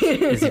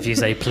 Is if you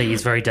say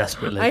please very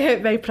desperately. I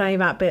hope they play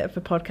that bit of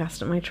the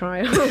podcast at my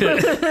trial.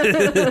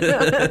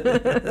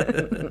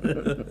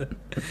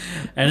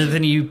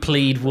 Anything you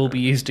plead will be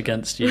used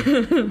against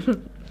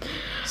you.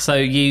 So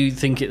you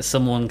think it's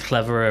someone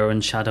cleverer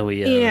and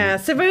shadowier? Yeah,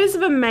 so those are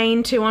the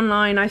main two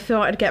online. I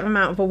thought I'd get them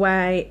out of the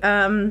way.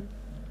 I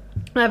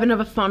have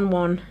another fun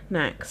one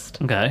next.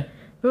 Okay.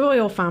 The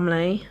royal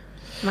family,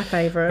 my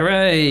favourite.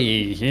 Hooray,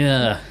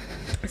 yeah.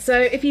 So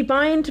if you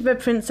buy into the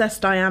Princess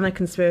Diana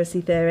conspiracy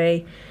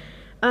theory,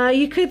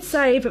 you could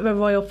say that the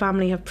royal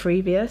family have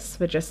previous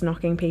for just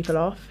knocking people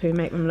off who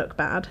make them look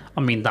bad.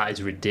 I mean, that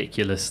is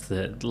ridiculous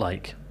that,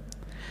 like...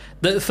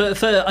 For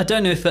I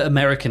don't know if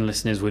American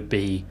listeners would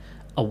be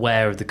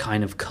aware of the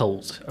kind of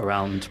cult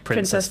around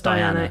Princess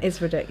Diana.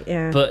 is ridiculous.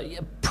 Yeah.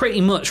 But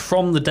pretty much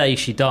from the day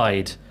she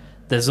died,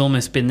 there's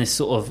almost been this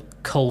sort of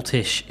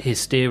cultish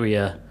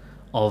hysteria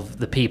of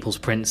the people's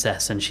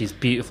princess, and she's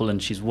beautiful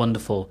and she's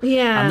wonderful.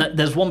 Yeah. And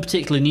there's one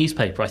particular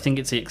newspaper, I think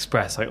it's the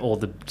Express or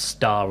the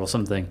Star or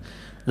something,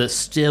 that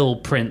still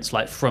prints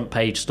like front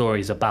page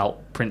stories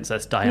about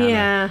Princess Diana.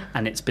 Yeah.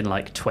 And it's been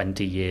like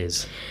 20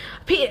 years.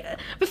 The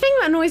thing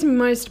that annoys me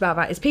most about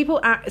that is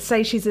people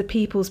say she's a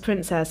people's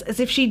princess as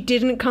if she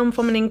didn't come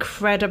from an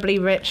incredibly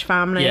rich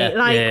family.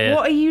 Yeah,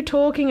 what are you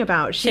talking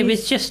about? She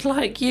was just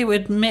like you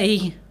and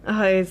me.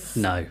 Oh,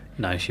 No,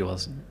 she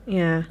wasn't.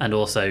 Yeah. And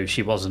also,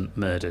 she wasn't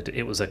murdered.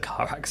 It was a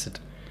car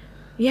accident.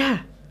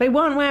 Yeah. They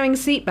weren't wearing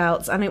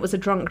seatbelts and it was a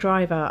drunk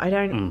driver.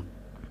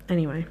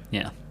 Anyway.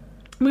 Yeah.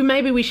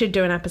 Maybe we should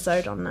do an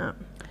episode on that.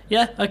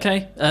 Yeah,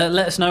 okay.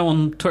 Let us know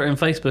on Twitter and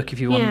Facebook if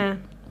you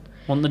want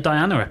the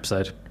Diana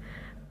episode.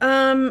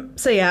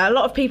 So yeah, a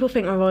lot of people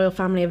think the royal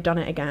family have done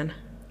it again.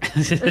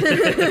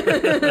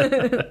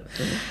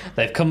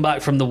 They've come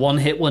back from the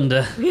one-hit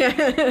wonder.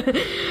 Yeah.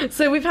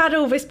 So we've had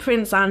all this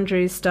Prince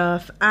Andrew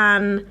stuff,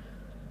 and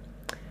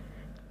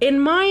in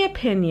my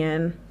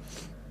opinion,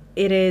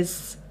 it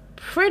is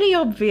pretty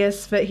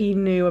obvious that he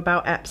knew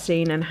about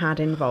Epstein and had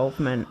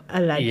involvement,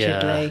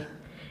 allegedly.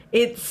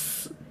 Yeah.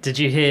 Did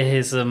you hear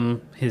his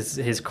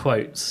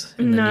quotes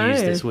in the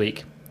news this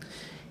week?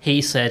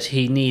 He said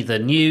he neither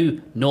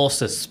knew nor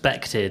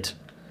suspected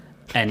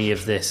any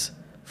of this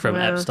from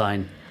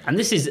Epstein. And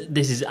this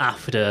is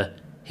after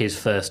his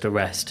first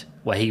arrest,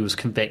 where he was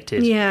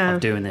convicted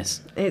of doing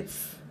this.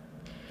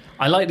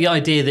 I like the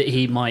idea that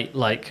he might,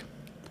 like,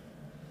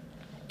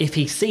 if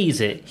he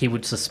sees it, he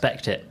would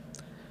suspect it.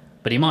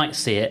 But he might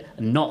see it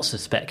and not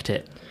suspect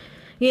it.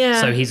 Yeah.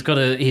 So he's got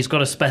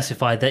to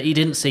specify that he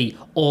didn't see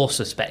or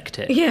suspect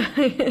it. Yeah.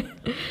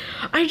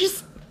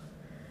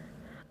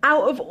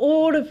 Out of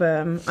all of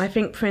them, I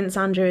think Prince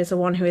Andrew is the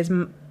one who is,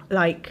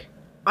 like,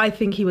 I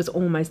think he was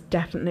almost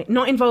definitely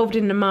not involved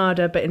in the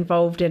murder, but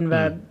involved in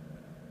the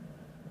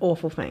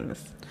awful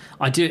things.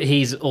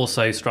 He's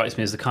also strikes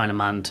me as the kind of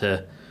man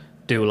to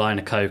do a line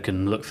of coke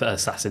and look for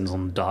assassins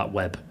on the dark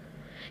web.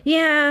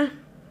 Yeah.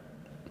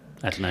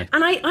 I don't know.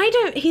 And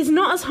he's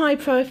not as high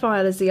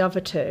profile as the other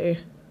two.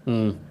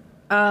 So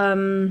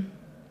I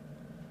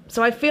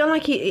feel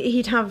like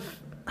he'd have,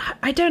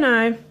 I don't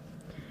know.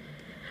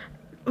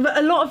 But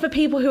a lot of the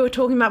people who are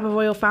talking about the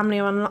royal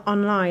family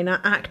online are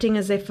acting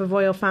as if the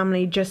royal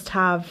family just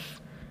have,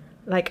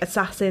 like,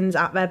 assassins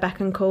at their beck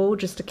and call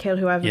just to kill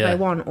whoever they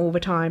want all the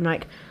time.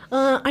 Like,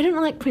 I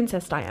don't like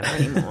Princess Diana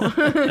anymore.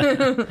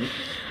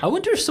 I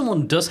wonder if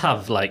someone does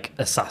have, like,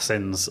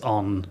 assassins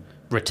on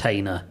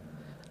retainer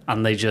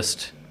and they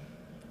just...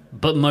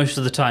 But most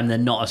of the time they're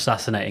not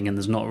assassinating and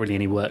there's not really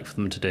any work for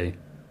them to do.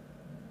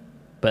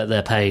 But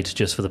they're paid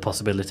just for the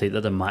possibility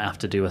that they might have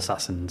to do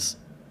assassins.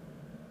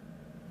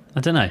 I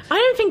don't know. I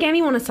don't think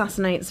anyone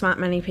assassinates that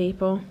many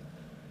people.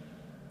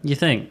 You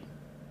think?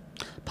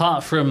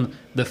 Apart from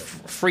the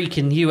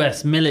freaking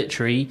US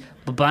military,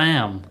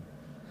 bam.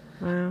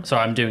 Wow.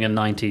 Sorry, I'm doing a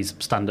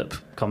 90s stand-up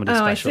comedy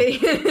special. I see.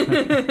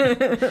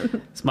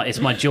 It's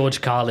my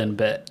George Carlin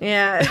bit.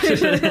 Yeah.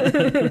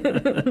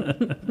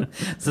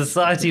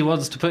 Society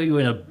wants to put you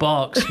in a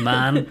box,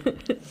 man.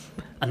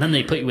 And then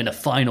they put you in a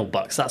final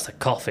box. That's a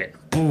coffin.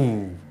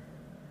 Boom.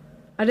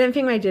 I don't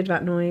think they did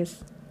that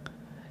noise.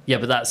 Yeah,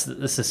 but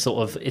this is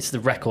sort of, it's the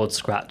record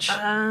scratch.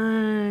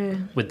 Oh.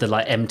 With the,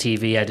 like,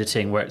 MTV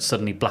editing where it's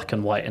suddenly black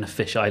and white and a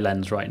fisheye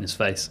lens right in his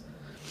face.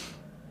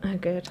 Oh,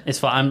 good. It's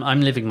fine.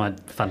 I'm living my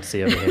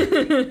fantasy over here.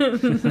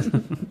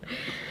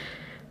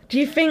 Do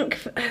you think...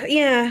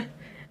 Yeah.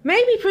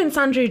 Maybe Prince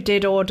Andrew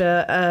did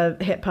order a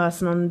hit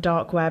person on the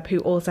dark web who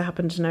also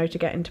happened to know to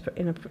get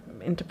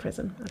into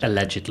prison.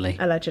 Allegedly.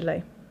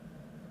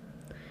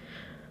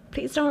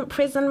 Please don't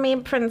prison me,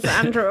 Prince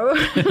Andrew. I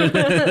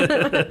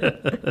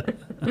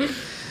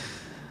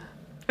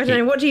don't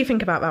know. What do you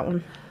think about that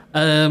one?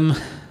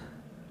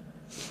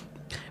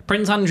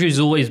 Prince Andrew's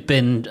always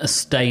been a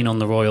stain on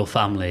the royal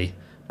family.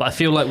 But I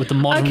feel like with the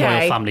modern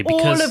royal family,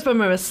 because all of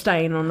them are a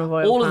stain on the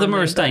royal family. All of them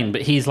are a stain,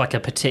 but he's like a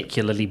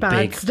particularly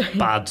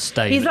bad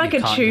stain. He's like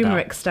a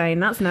turmeric stain.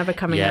 That's never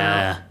coming out.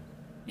 Yeah,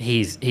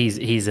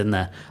 he's in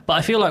there. But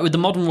I feel like with the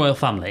modern royal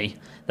family,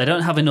 they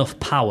don't have enough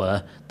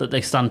power that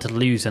they stand to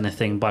lose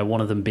anything by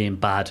one of them being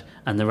bad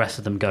and the rest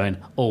of them going,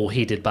 oh,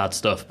 he did bad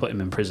stuff, put him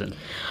in prison.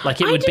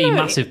 Like, it would be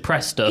massive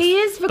press stuff. He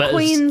is the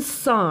Queen's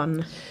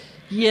son.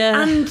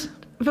 Yeah. And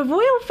the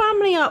royal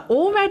family are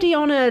already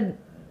on a...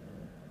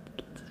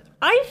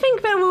 I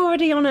think they're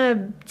already on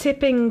a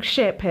tipping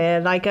ship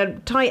here, like a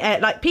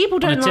tight... Like, people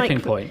don't like... On a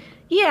tipping point.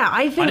 Yeah,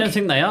 I don't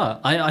think they are.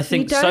 I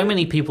think so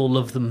many people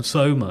love them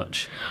so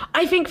much.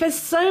 I think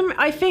there's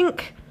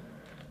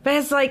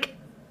like...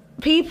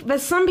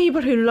 There's some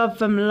people who love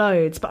them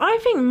loads, but I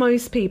think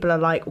most people are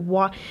like,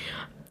 what?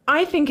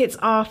 I think it's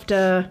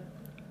after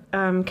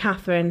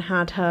Catherine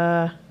had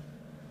her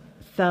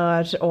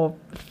third or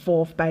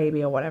fourth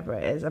baby or whatever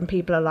it is, and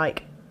people are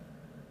like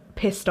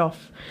pissed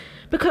off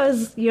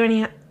because you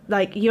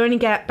only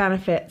get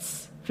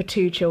benefits for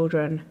 2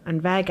 children,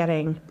 and they're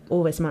getting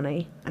all this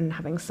money and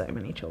having so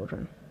many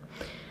children.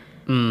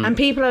 And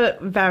people are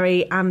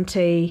very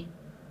anti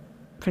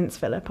Prince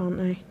Philip, aren't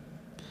they?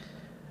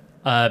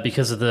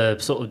 Because of the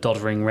sort of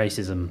doddering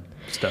racism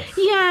stuff.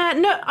 Yeah,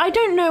 no, I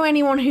don't know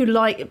anyone who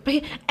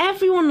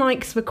everyone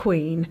likes the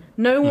Queen.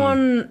 No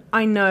one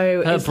I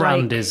know Her is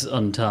brand is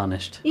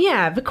untarnished.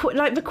 Yeah, the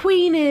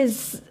Queen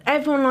is...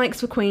 Everyone likes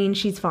the Queen,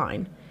 she's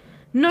fine.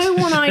 No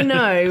one I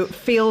know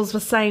feels the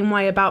same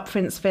way about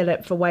Prince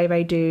Philip the way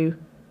they do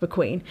the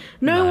Queen.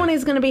 No one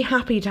is going to be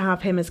happy to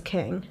have him as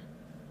king.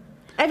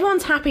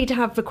 Everyone's happy to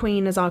have the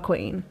Queen as our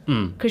Queen.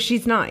 Because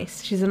she's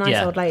nice. She's a nice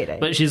old lady.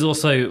 But she's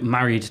also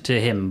married to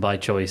him by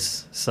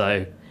choice,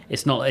 so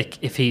it's not like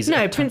if he's...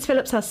 No, Prince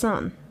Philip's her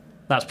son.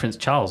 That's Prince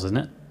Charles, isn't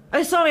it?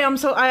 Oh, sorry,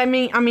 I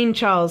mean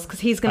Charles, because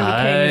he's going to be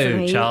king, isn't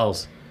he?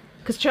 Charles.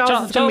 Because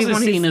Charles is going to be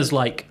one seen as,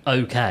 like,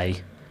 okay.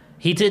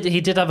 He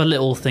did have a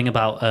little thing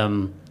about,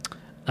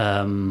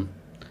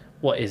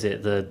 what is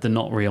it? The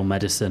not real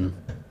medicine.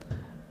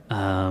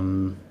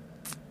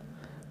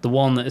 The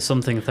one that is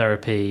something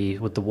therapy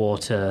with the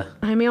water.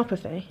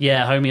 Homeopathy?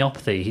 Yeah,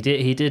 homeopathy.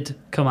 He did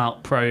come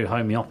out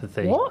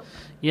pro-homeopathy. What?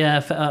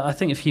 Yeah, I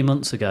think a few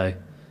months ago.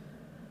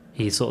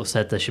 He sort of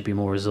said there should be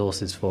more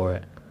resources for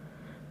it.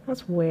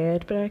 That's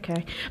weird, but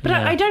okay. But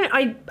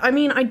Yeah.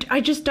 I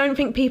just don't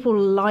think people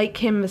like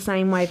him the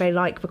same way they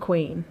like the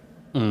Queen.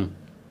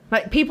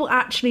 Like, people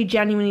actually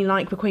genuinely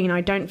like the Queen.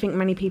 I don't think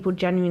many people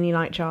genuinely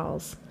like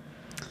Charles.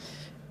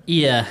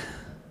 Yeah.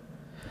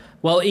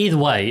 Well, either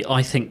way,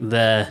 I think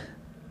they're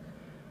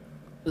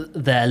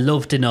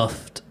loved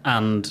enough,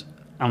 and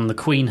the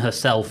Queen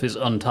herself is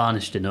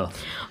untarnished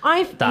enough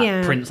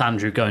that Prince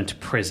Andrew going to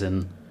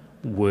prison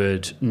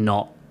would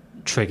not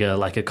trigger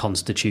like a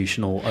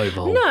constitutional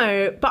overhaul.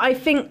 No, but I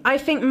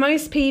think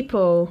most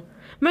people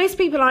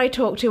I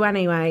talk to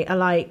anyway are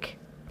like,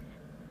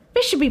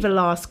 this should be the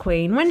last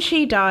Queen. When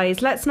she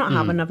dies, let's not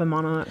have another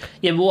monarch.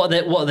 Yeah, but what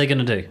are they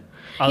going to do?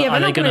 Are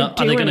they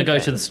going to go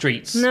to the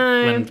streets?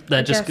 No, when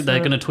they're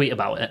going to not. tweet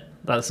about it.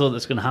 That's all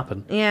that's going to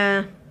happen.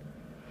 Yeah.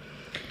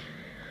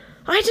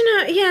 I don't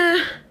know.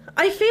 Yeah,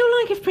 I feel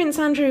like if Prince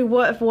Andrew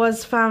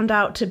was found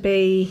out to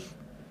be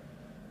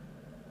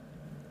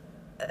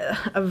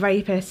a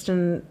rapist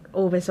and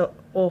all this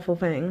awful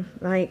thing,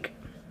 like,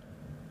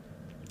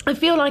 I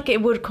feel like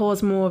it would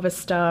cause more of a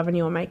stir than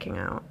you're making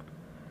out.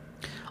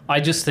 I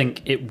just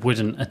think it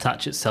wouldn't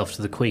attach itself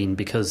to the Queen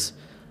because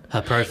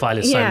her profile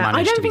is so managed to be separate.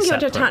 I don't think it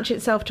would attach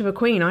itself to the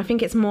Queen. I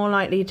think it's more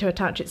likely to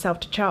attach itself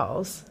to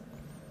Charles.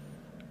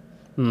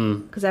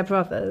 Because they're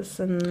brothers.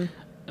 And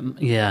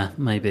yeah,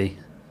 maybe.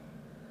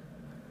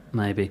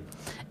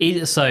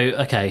 So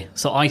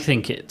I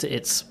think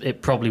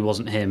it probably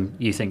wasn't him.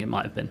 You think it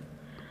might have been,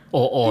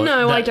 or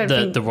no, I don't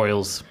think the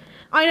royals.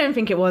 I don't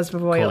think it was the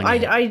royal.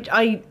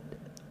 I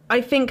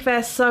think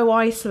they're so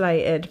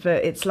isolated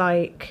that it's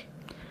like,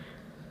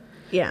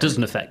 yeah,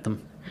 doesn't affect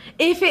them.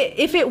 If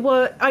it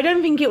were, I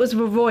don't think it was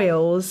the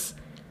royals.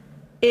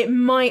 It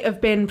might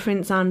have been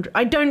Prince Andrew.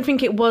 I don't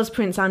think it was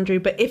Prince Andrew,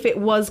 but if it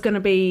was going to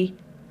be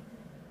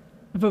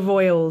the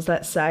royals,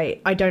 let's say,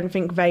 I don't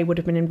think they would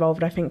have been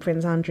involved. I think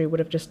Prince Andrew would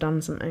have just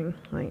done something,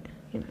 like,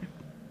 you know.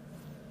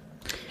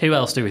 Who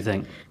else do we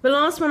think? The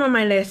last one on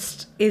my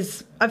list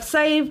is, I've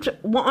saved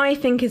what I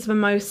think is the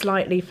most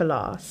likely for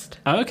last.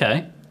 Oh,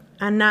 okay.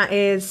 And that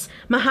is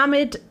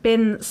Mohammed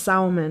bin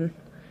Salman.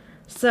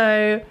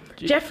 So,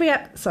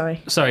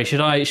 sorry. Sorry,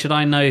 should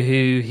I know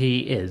who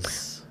he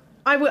is?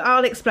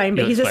 I'll explain,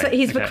 but he's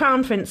Okay. the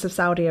Crown Prince of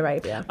Saudi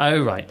Arabia.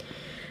 Oh, right.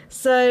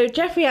 So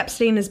Jeffrey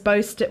Epstein has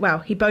boasted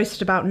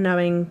about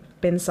knowing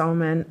bin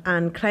Salman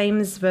and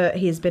claims that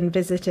he's been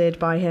visited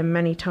by him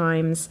many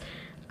times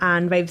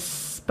and they've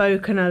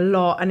spoken a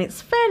lot and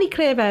it's fairly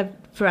clear they're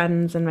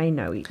friends and they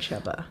know each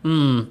other.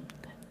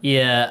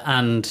 Yeah,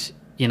 and,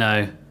 you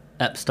know,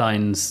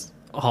 Epstein's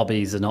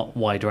hobbies are not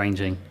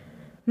wide-ranging.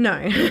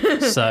 No.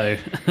 So...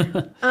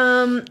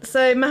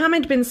 So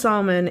Mohammed bin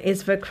Salman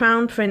is the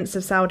Crown Prince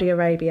of Saudi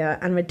Arabia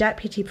and the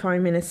Deputy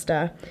Prime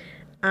Minister,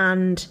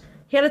 and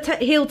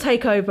he'll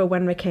take over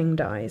when the king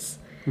dies.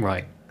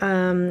 Right.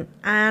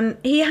 And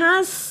he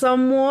has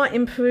somewhat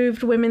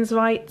improved women's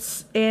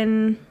rights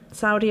in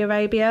Saudi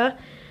Arabia,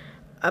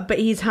 but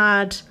he's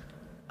had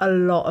a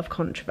lot of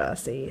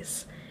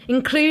controversies,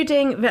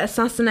 including the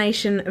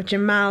assassination of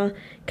Jamal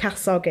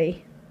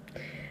Khashoggi.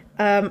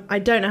 I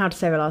don't know how to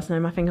say the last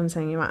name. I think I'm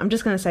saying it right. I'm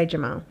just going to say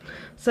Jamal.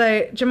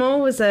 So Jamal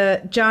was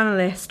a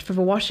journalist for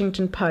the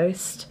Washington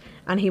Post,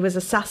 and he was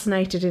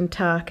assassinated in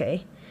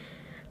Turkey.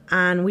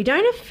 And we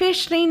don't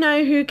officially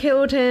know who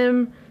killed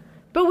him,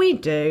 but we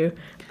do.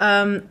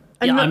 I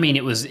mean,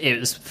 it was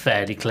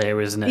fairly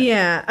clear, isn't it?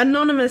 Yeah,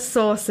 anonymous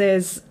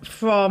sources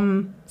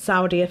from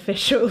Saudi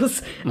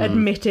officials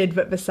admitted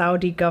that the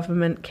Saudi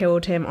government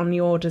killed him on the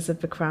orders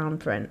of the Crown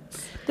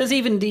Prince. There's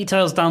even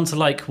details down to,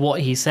 like, what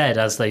he said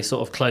as they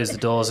sort of closed the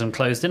doors and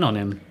closed in on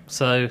him.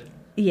 So,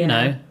 yeah. You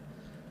know.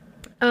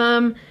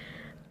 And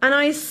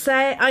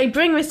I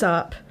bring this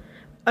up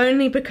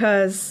only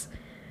because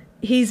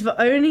he's the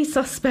only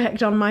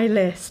suspect on my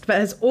list that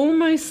has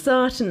almost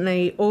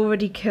certainly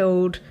already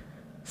killed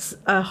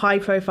a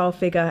high-profile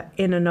figure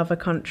in another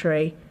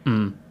country,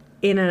 in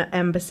an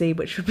embassy,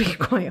 which would be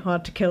quite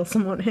hard to kill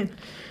someone in.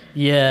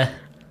 Yeah,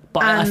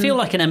 but I feel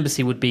like an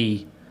embassy would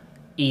be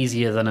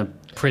easier than a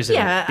prison.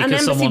 Yeah, an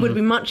embassy would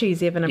be much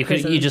easier than a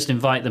prison. You just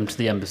invite them to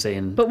the embassy.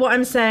 But what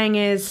I'm saying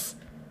is,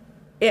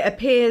 it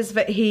appears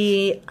that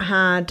he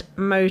had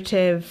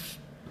motive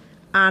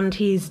and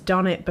he's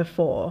done it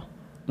before.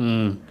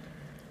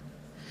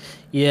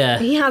 Yeah.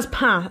 He has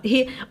past.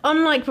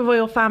 Unlike the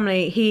royal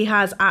family, he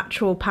has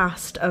actual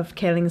past of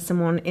killing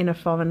someone in a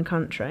foreign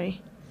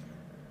country.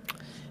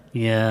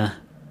 Yeah.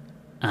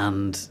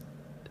 And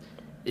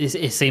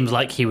it seems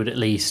like he would at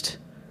least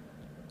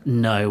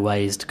know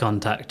ways to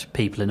contact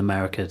people in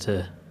America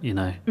to,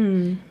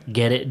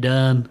 get it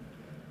done.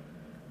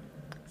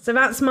 So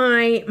that's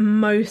my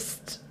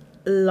most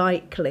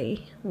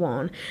likely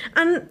one.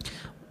 And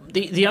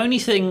the only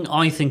thing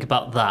I think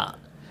about that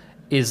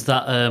is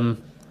that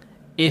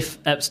if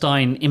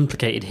Epstein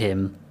implicated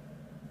him,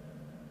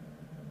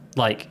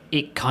 like,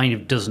 it kind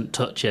of doesn't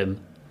touch him.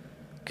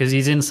 Because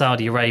he's in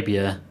Saudi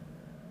Arabia.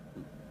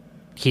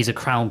 He's a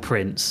crown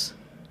prince.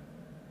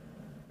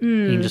 He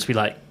can just be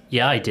like,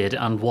 yeah, I did,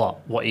 and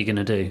what? What are you going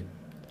to do?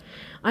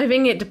 I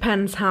think it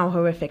depends how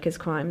horrific his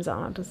crimes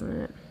are, doesn't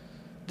it?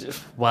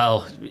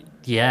 Well,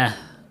 yeah,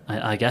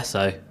 I guess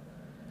so.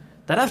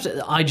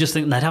 I just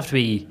think they'd have to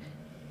be...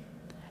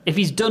 If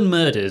he's done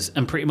murders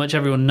and pretty much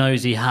everyone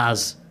knows he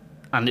has,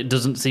 and it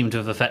doesn't seem to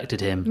have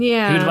affected him, he would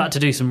have had to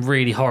do some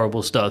really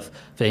horrible stuff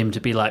for him to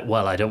be like,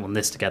 well, I don't want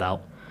this to get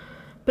out.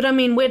 But I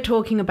mean, we're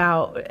talking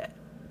about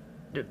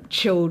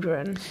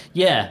children.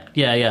 Yeah.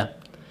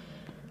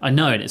 I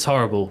know, and it's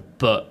horrible,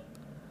 but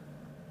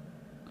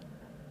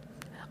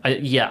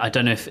I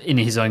don't know if in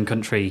his own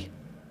country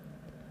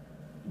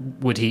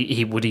would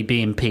he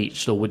be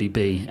impeached, or would he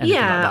be anything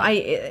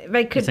like that?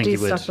 They could do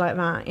stuff like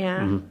that.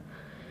 Yeah.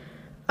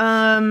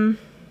 Mm-hmm.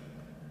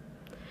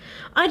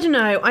 I don't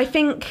know. I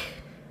think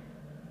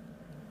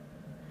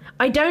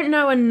I don't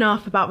know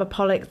enough about the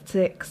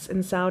politics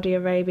in Saudi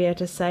Arabia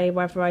to say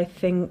whether I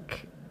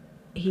think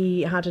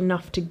he had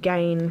enough to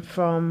gain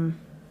from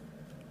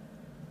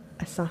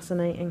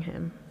assassinating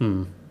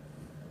him.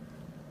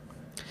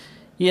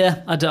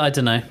 Yeah, I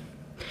don't know.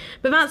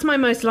 But that's my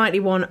most likely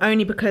one,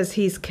 only because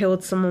he's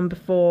killed someone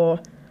before,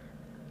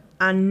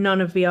 and none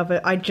of the other.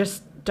 I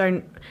just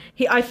don't.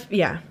 I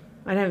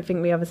don't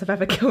think the others have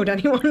ever killed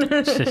anyone.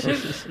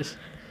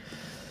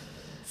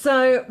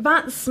 So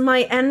that's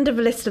my end of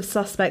a list of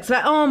suspects.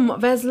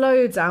 There's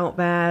loads out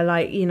there,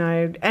 like,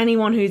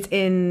 anyone who's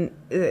in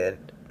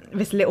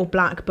this little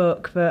black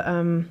book that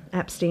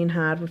Epstein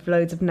had with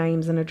loads of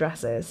names and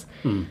addresses.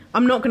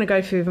 I'm not going to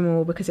go through them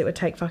all because it would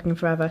take fucking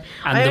forever.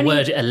 And the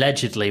word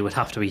allegedly would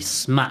have to be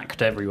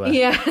smacked everywhere.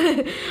 Yeah.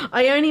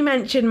 I only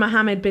mentioned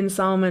Mohammed bin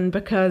Salman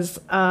because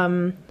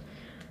I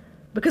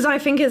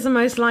think it's the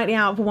most likely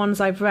out of the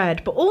ones I've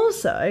read. But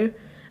also,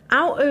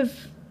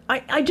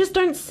 I just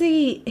don't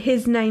see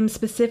his name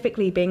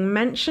specifically being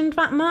mentioned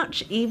that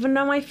much, even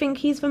though I think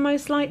he's the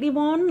most likely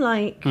one.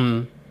 Like...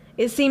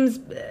 It seems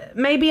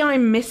maybe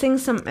I'm missing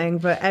something,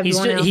 but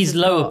everyone else he's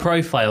lower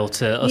profile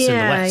to us in the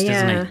West,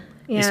 isn't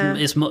he? Yeah.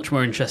 It's much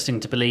more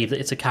interesting to believe that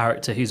it's a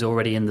character who's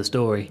already in the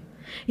story.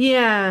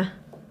 Yeah,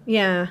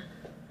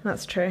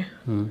 that's true.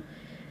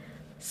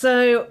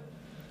 So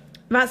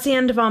that's the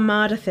end of our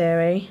murder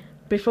theory.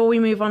 Before we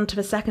move on to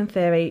the second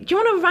theory, do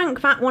you want to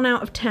rank that one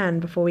out of 10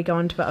 before we go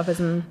on to the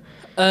others?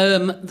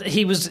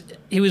 He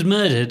was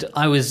murdered.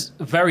 I was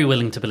very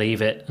willing to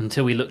believe it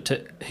until we looked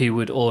at who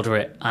would order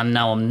it, and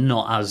now I'm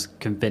not as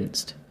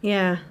convinced.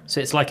 Yeah.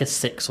 So it's like a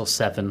 6 or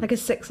 7. Like a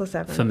 6 or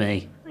 7 for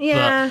me.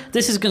 Yeah. But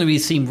this is going to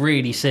seem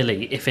really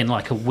silly if in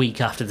like a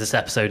week after this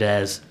episode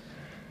airs,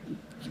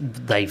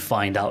 they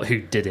find out who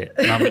did it.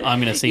 And I'm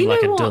going to seem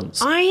like a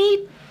dunce.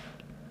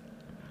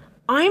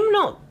 I'm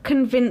not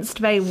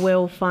convinced they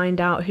will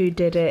find out who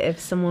did it if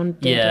someone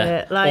did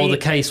it. Like, or the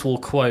case will,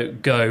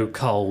 quote, go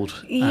cold.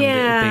 And it'll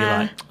be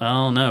like,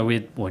 oh no, we're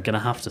going to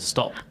have to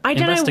stop I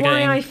don't know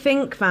investigating. why I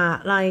think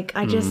that. Like,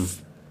 I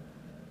just...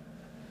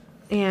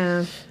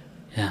 Yeah.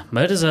 Yeah,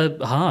 murders are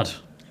hard.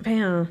 They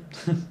are.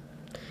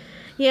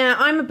 Yeah,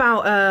 I'm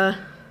about...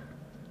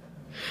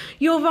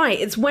 You're right.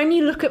 It's when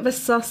you look at the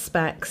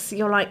suspects,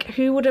 you're like,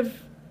 who would have...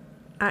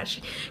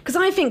 Actually, because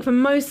I think the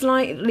most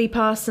likely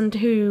person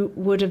who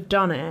would have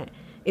done it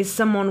is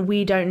someone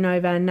we don't know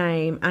their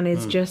name and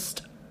is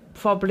just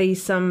probably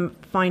some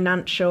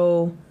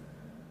financial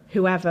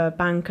whoever,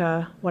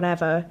 banker,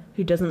 whatever,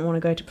 who doesn't want to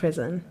go to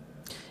prison.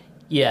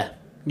 Yeah.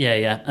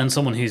 And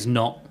someone who's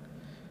not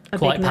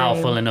quite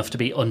powerful enough to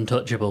be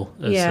untouchable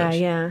as such.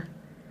 Yeah.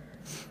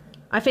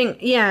 I think,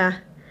 yeah.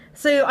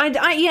 So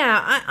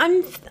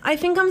I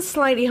think I'm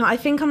slightly high. I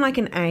think I'm like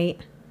an 8.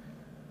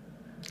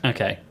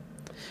 Okay.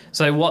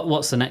 So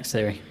what's the next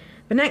theory?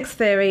 The next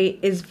theory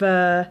is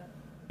the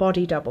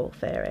body double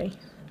theory.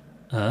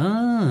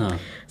 Ah.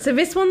 So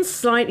this one's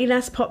slightly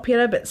less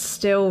popular but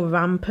still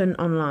rampant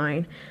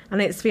online.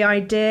 And it's the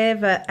idea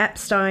that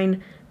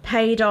Epstein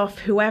paid off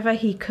whoever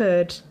he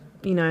could,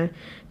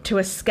 to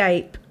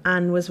escape,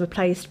 and was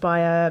replaced by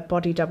a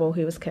body double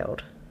who was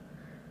killed.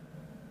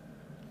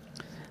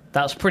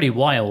 That's pretty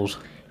wild.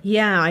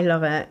 Yeah, I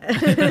love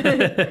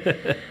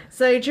it.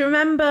 So do you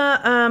remember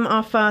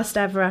our first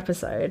ever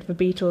episode, The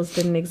Beatles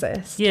Didn't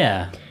Exist?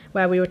 Yeah.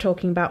 Where we were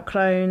talking about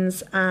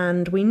clones,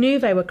 and we knew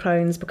they were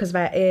clones because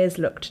their ears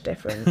looked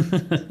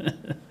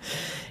different.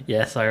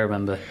 Yes, I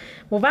remember.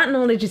 Well, that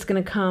knowledge is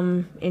going to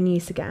come in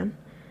use again,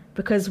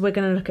 because we're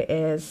going to look at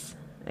ears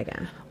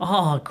again.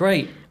 Oh,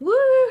 great.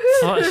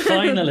 Woohoo!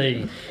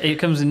 Finally, it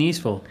comes in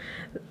useful.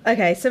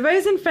 Okay, so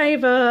those in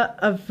favour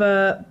of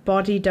the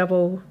body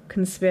double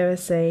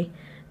conspiracy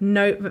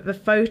note that the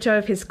photo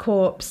of his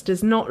corpse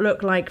does not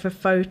look like the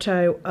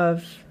photo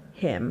of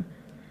him,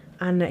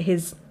 and that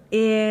his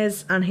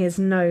ears and his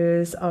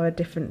nose are a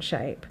different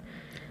shape.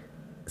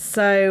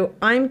 So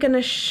I'm going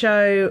to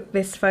show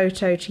this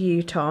photo to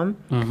you, Tom.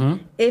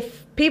 Mm-hmm.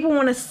 If people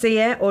want to see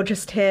it or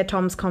just hear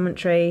Tom's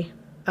commentary,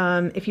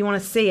 if you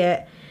want to see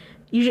it,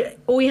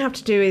 all you have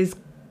to do is,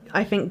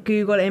 I think,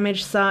 Google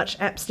image search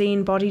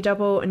Epstein body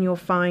double, and you'll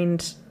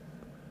find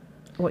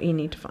what you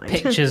need to find.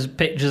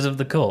 Pictures of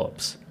the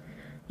corpse.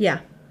 Yeah.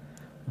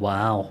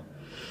 Wow.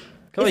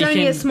 God, It's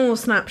only a small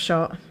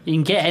snapshot. You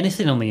can get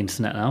anything on the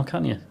internet now,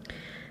 can't you?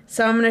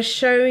 So I'm going to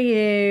show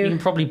You you... can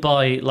probably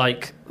buy,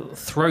 like,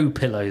 throw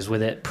pillows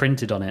with it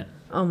printed on it.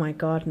 Oh my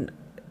God.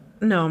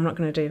 No, I'm not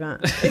going to do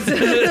that.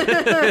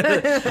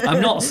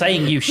 I'm not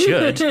saying you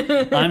should.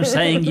 I'm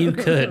saying you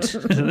could.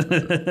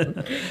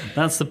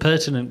 That's the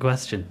pertinent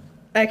question.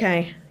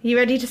 Okay. You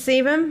ready to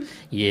see them?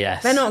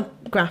 Yes. They're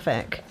not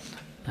graphic.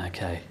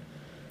 Okay.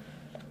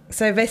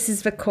 So this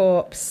is the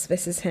corpse.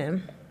 This is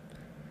him.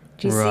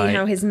 Do you Right. see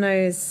how his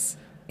nose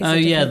is Oh, a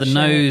yeah, different the shape?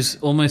 nose,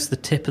 almost the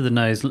tip of the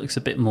nose looks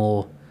a bit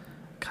more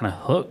kind of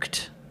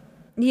hooked.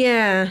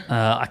 Yeah.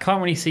 I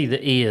can't really see the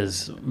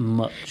ears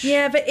much.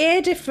 Yeah, the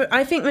ear difference...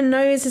 I think the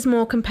nose is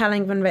more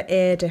compelling than the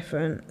ear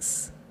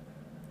difference.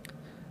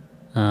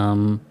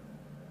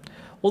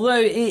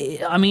 Although,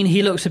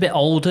 he looks a bit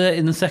older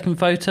in the second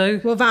photo.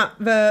 Well,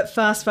 the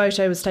first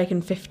photo was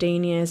taken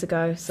 15 years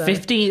ago, so...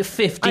 15 I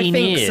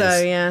think years?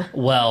 so, yeah.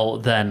 Well,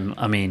 then,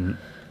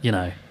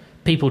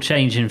 people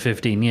change in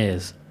 15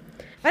 years.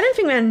 I don't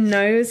think their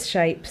nose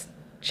shape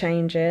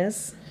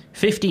changes.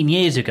 15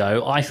 years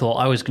ago, I thought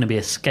I was going to be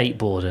a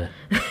skateboarder.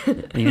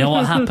 You know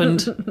what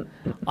happened?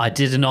 I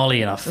did an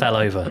ollie and I fell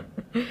over.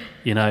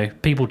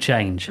 People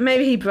change.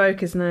 Maybe he broke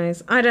his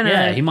nose. I don't know.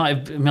 Yeah, he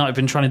might have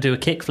been trying to do a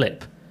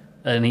kickflip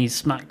and he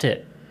smacked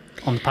it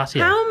on the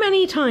patio. How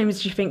many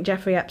times do you think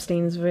Jeffrey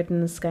Epstein's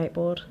ridden a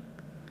skateboard?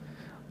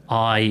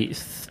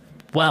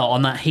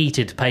 On that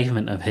heated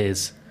pavement of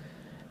his,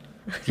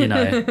 he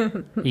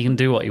can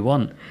do what he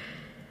wants.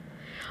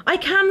 I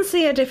can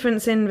see a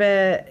difference in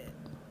the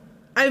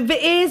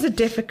ears are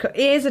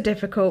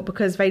difficult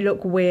because they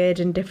look weird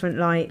in different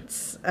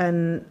lights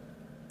and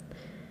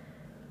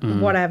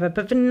whatever.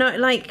 But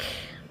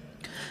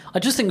I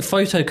just think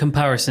photo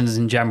comparisons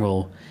in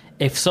general,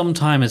 if some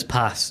time has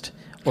passed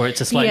or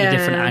it's a slightly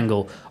different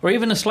angle or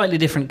even a slightly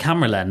different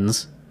camera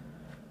lens,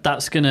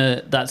 that's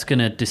gonna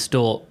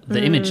distort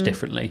the image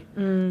differently.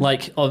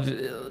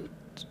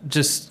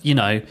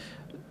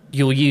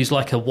 You'll use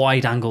like a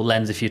wide angle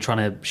lens if you're trying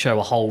to show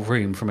a whole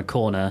room from a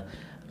corner,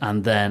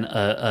 and then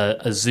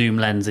a zoom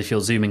lens if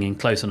you're zooming in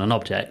close on an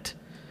object.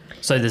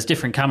 So there's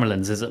different camera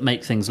lenses that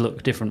make things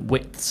look different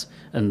widths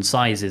and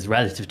sizes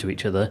relative to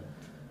each other,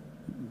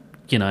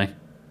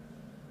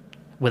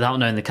 without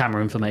knowing the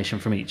camera information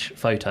from each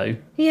photo.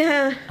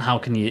 Yeah. How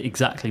can you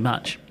exactly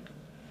match?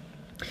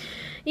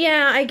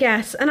 Yeah, I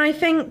guess. And I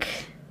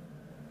think...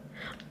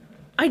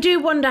 I do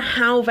wonder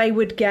how they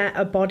would get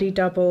a body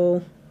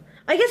double...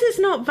 I guess it's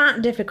not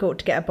that difficult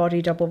to get a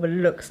body double that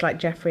looks like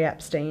Jeffrey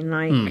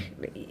Epstein.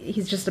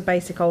 He's just a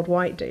basic old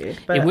white dude.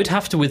 But It would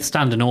have to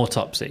withstand an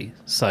autopsy,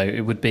 so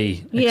it would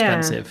be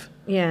expensive.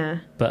 Yeah.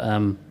 But,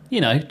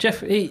 Jeff,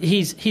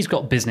 he's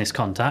got business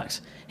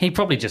contacts. He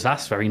probably just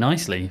asked very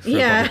nicely for a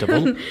body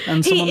double,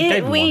 and someone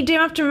gave him we one. do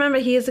have to remember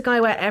he is a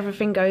guy where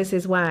everything goes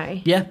his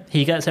way. Yeah,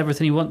 he gets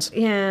everything he wants.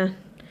 Yeah.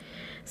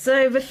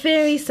 So the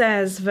theory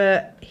says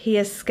that he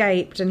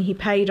escaped and he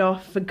paid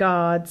off the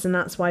guards, and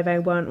that's why they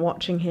weren't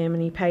watching him,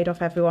 and he paid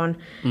off everyone.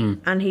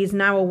 And he's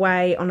now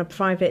away on a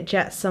private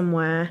jet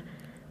somewhere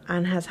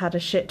and has had a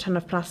shit ton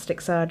of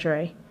plastic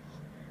surgery.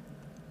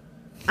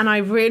 And I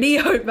really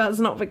hope that's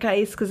not the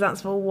case, because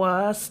that's the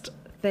worst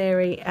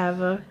theory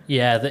ever.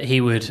 Yeah, that he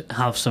would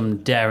have some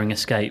daring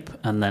escape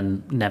and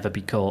then never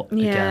be caught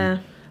Yeah.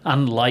 again.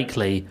 And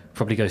likely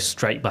probably go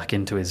straight back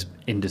into his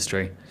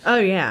industry. Oh,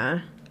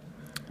 yeah.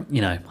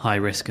 High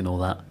risk and all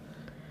that.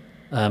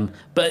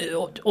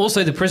 But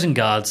also the prison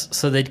guards,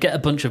 so they'd get a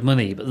bunch of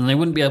money, but then they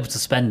wouldn't be able to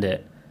spend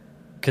it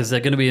because they're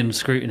going to be under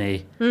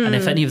scrutiny. And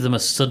if any of them are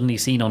suddenly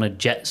seen on a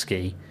jet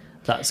ski,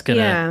 that's going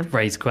to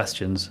raise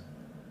questions.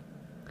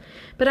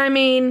 But I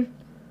mean,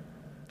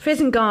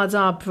 prison guards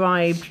are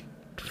bribed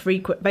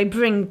frequent. They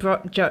bring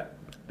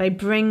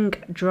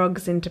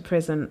drugs into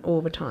prison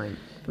all the time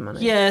for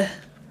money. Yeah,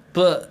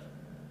 but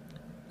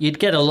you'd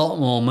get a lot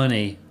more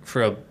money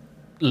for a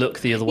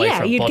look the other way for a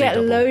body you'd get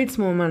double. loads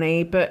more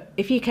money, but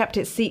if you kept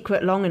it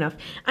secret long enough,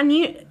 and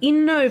you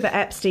know that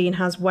Epstein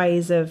has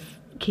ways of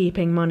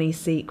keeping money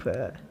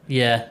secret,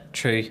 Yeah,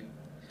 true.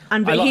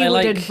 and that he I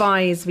would like-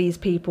 advise these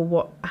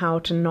people how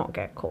to not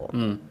get caught.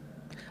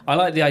 I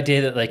like the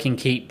idea that they can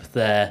keep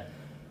their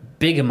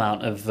big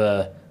amount of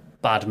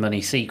bad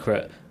money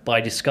secret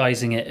by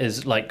disguising it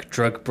as like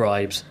drug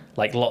bribes,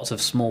 like lots of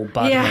small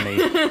bad Yeah.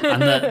 money,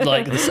 and that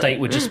like the state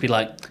would just be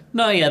like,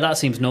 no, yeah, that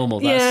seems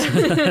normal. That's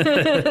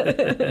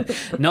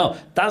no,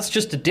 that's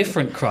just a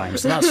different crime,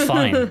 so that's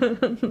fine.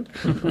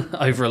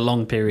 Over a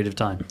long period of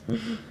time.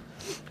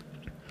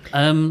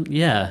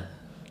 Yeah.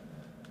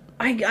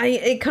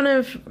 It kind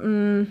of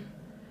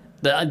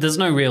There's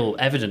no real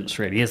evidence,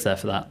 really, is there,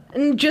 for that?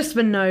 just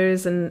the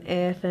nose and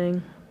ear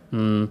thing.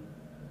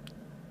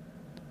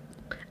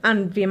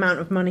 And the amount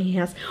of money he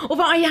has.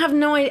 Although I have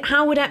no idea,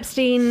 how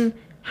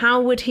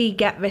would he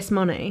get this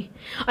money?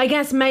 I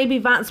guess maybe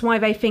that's why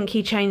they think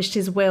he changed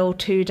his will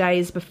 2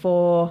 days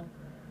before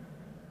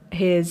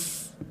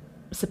his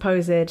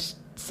supposed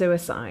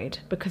suicide,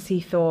 because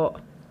he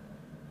thought,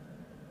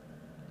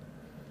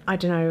 I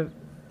don't know,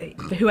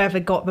 whoever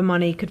got the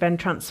money could then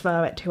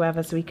transfer it to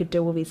whoever, so he could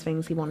do all these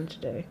things he wanted to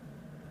do.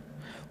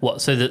 What,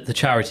 so that the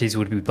charities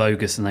would be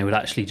bogus and they would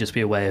actually just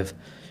be a way of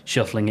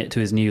shuffling it to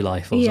his new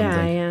life or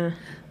something? Yeah.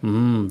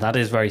 That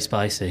is very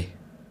spicy.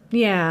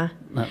 Yeah.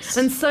 That's...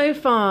 And so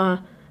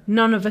far,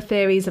 none of the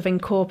theories have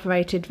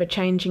incorporated the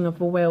changing of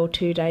the will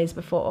 2 days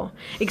before.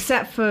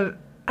 Except for,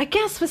 I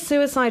guess the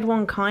suicide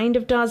one kind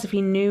of does, if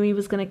he knew he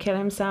was going to kill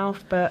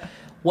himself, but...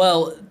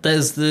 Well,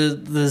 there's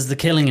the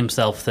killing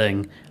himself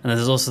thing, and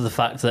there's also the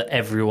fact that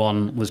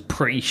everyone was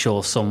pretty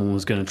sure someone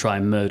was going to try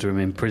and murder him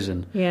in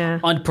prison.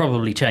 Yeah. I'd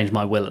probably change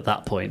my will at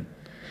that point,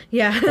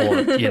 Yeah.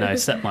 or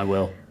set my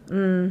will.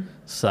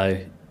 So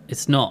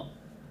it's not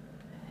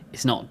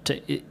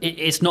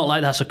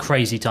like that's a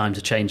crazy time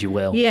to change your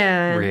will.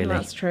 Yeah, really.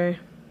 that's true.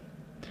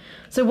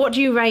 So what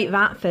do you rate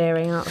that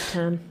theory out of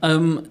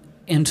 10?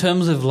 In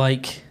terms of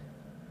like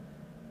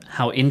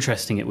how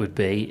interesting it would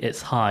be,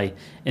 it's high.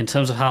 In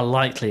terms of how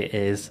likely it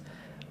is,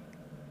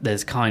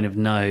 there's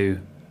no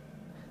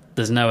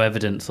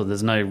evidence, or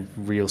there's no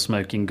real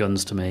smoking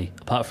guns to me,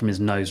 apart from his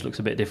nose looks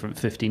a bit different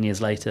 15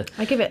 years later.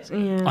 I give it,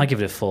 yeah. I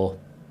give it a 4.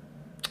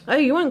 Oh,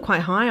 you weren't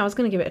quite high. I was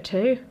going to give it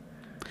a 2.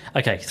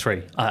 Okay,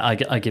 3. I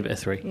give it a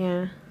 3.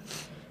 Yeah.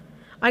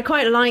 I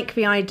quite like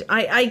the idea.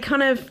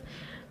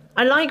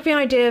 I like the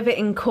idea of it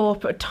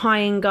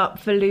tying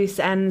up the loose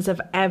ends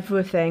of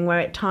everything, where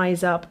it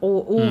ties up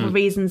all the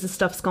reasons the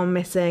stuff's gone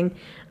missing,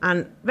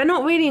 and they're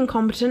not really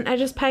incompetent, they're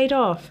just paid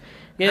off.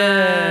 Yay.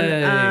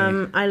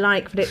 And I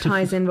like that it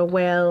ties in the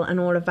will and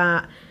all of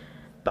that,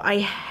 but I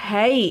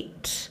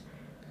hate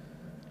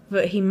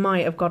that he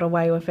might have got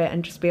away with it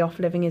and just be off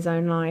living his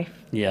own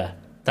life. Yeah,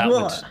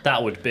 Ugh.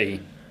 that would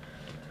be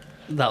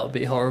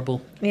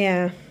horrible.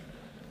 Yeah.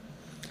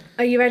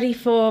 Are you ready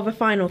for the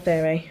final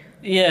theory?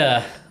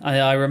 Yeah,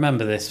 I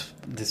remember this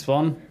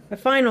one. The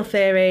final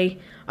theory,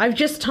 I've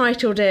just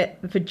titled it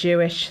The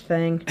Jewish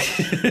Thing.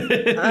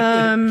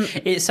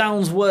 It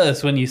sounds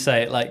worse when you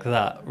say it like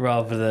that,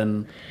 rather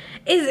than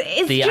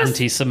It's the just...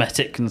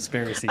 anti-Semitic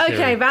conspiracy theory.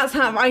 Okay, that's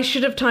how I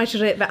should have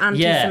titled it, The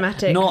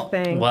Anti-Semitic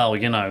Thing. Well,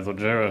 the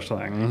Jewish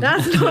thing.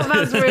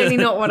 That's really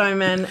not what I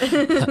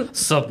meant.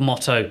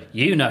 Sub-motto,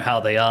 you know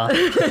how they are.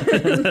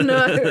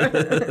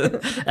 No.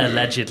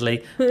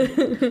 Allegedly.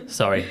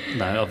 Sorry,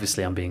 no,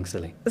 obviously I'm being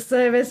silly.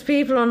 So there's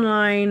people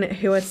online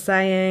who are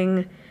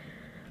saying,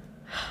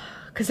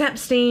 because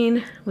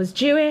Epstein was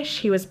Jewish,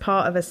 he was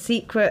part of a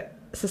secret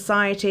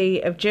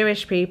society of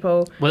Jewish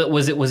people. Well,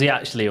 was he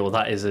actually, or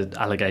that is an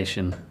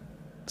allegation?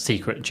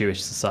 Secret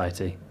Jewish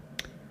society.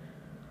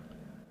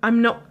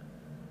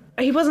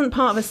 He wasn't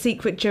part of a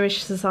secret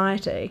Jewish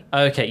society.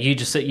 Okay, you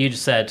just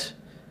said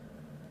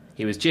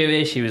he was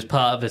Jewish. He was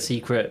part of a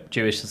secret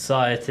Jewish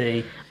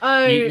society.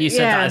 Oh, you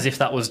said yeah. that as if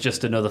that was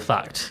just another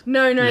fact.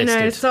 No,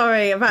 listed.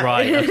 sorry.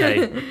 Right,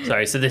 okay.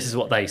 Sorry, so this is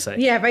what they say.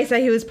 Yeah, they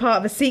say he was part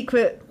of a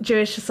secret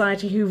Jewish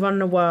society who run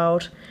the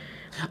world.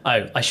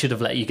 Oh, I should have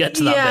let you get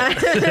to that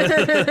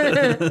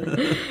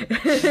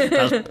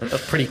bit.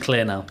 That's pretty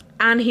clear now.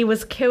 And he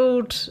was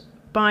killed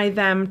by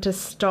them to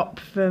stop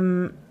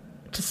him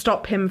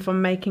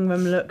from making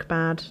them look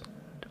bad,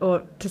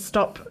 or to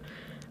stop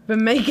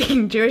them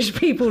making Jewish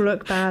people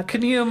look bad.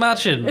 Can you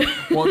imagine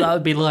what that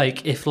would be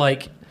like if,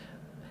 like,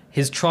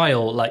 his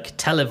trial, like,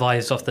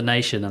 televised off the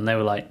nation, and they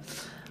were like,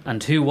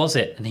 "And who was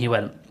it?" And he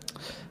went,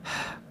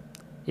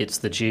 "It's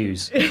the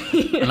Jews."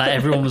 And like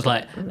everyone was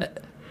like,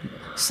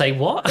 "Say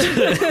what?"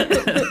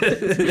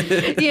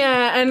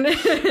 Yeah, and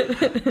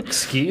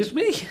Excuse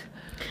me?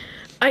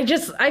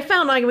 I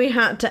felt like we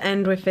had to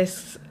end with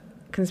this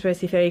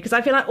conspiracy theory, because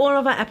I feel like all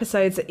of our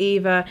episodes are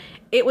either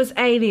it was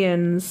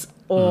aliens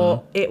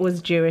or it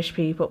was Jewish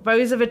people.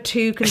 Those are the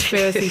two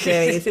conspiracy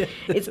theories.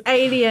 It's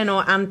alien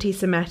or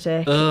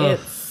anti-Semitic. Ugh.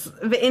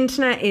 The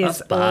internet is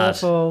That's bad.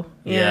 awful.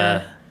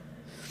 Yeah.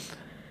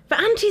 The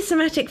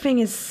anti-Semitic thing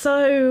is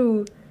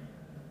so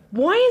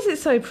Why is it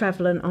so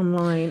prevalent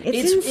online?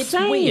 It's insane. It's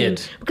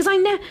weird. Because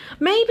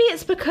maybe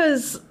it's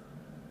because,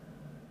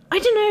 I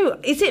don't know,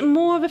 is it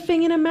more of a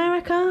thing in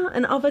America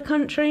and other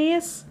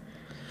countries?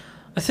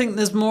 I think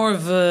there's more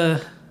of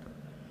a...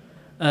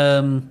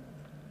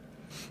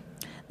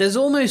 there's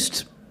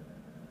almost...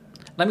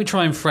 Let me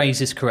try and phrase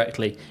this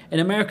correctly. In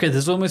America,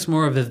 there's almost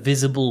more of a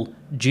visible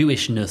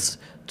Jewishness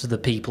to the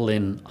people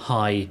in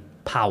high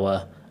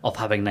power of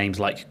having names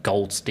like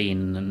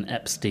Goldstein and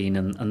Epstein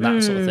and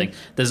that sort of thing.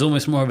 There's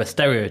almost more of a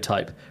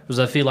stereotype. Whereas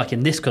I feel like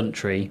in this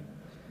country,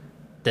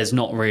 there's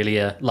not really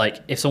a... Like,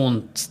 if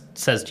someone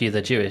says to you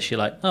they're Jewish, you're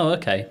like, oh,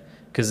 okay.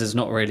 Because there's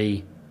not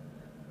really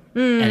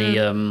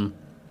any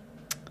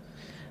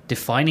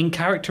defining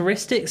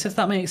characteristics, if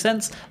that makes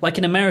sense. Like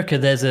in America,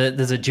 there's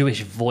a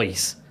Jewish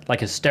voice,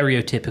 like a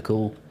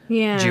stereotypical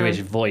Jewish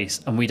voice,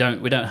 and we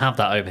don't have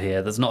that over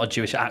here. There's not a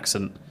Jewish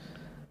accent.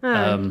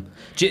 Do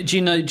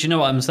you know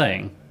what I'm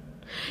saying?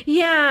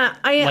 Yeah,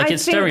 I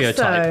it's think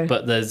stereotype, so.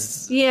 but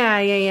there's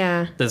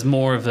yeah. There's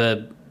more of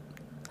a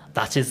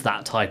that is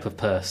that type of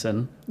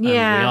person. And we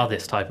are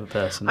this type of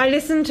person. I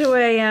listened to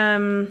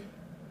a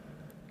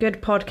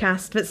good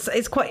podcast.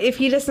 It's quite if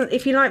you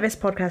like this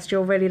podcast,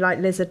 you'll really like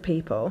Lizard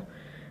People,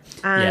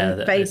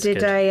 and they did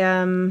good.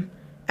 A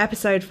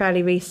episode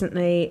fairly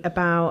recently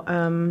about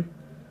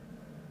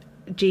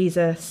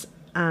Jesus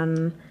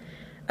and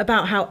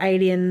about how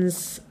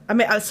aliens.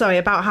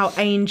 About how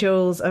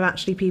angels are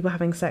actually people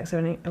having sex.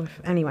 Anyway, what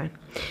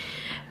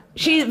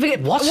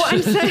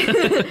I'm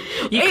saying.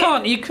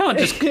 you can't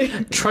just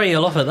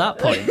trail off at that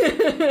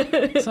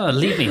point. So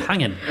leave me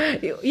hanging.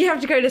 You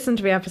have to go listen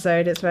to the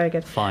episode. It's very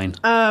good. Fine.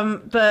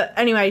 But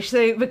anyway,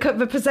 so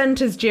the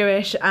presenter's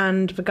Jewish,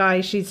 and the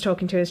guy she's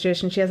talking to is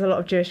Jewish, and she has a lot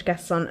of Jewish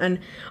guests on. And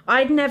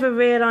I'd never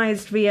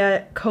realised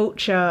the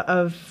culture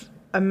of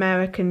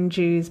American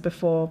Jews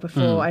before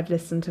I'd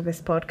listened to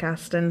this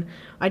podcast, and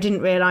I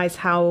didn't realise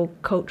how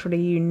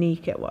culturally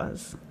unique it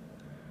was.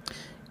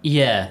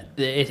 Yeah,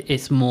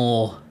 it's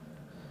more...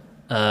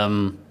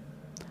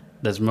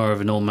 there's more of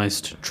an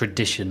almost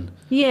tradition.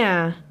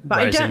 Yeah. But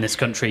whereas in this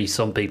country,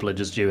 some people are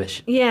just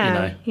Jewish.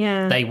 Yeah,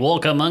 yeah. They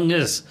walk among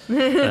us.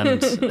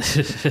 And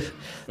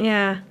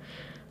yeah.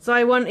 So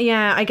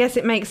I guess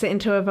it makes it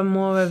into a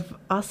more of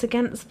us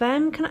against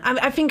them.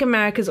 I think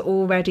America's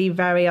already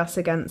very us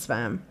against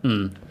them.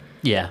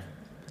 Yeah.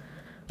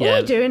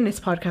 All we do in this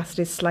podcast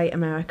is slate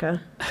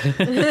America.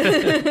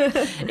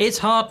 It's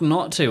hard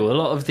not to. A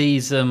lot of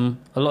these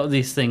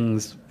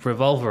things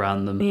revolve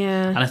around them.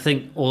 Yeah. And I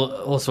think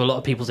also a lot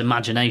of people's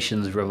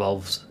imaginations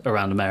revolves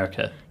around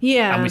America.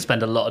 Yeah. And we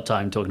spend a lot of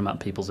time talking about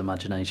people's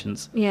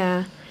imaginations.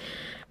 Yeah.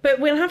 But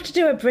we'll have to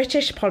do a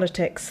British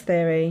politics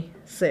theory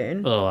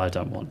soon. Oh, I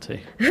don't want to.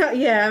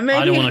 Yeah, maybe.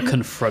 I don't want to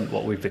confront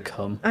what we've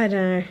become. I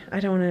know. I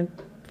don't want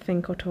to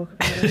think or talk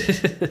about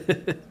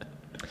it.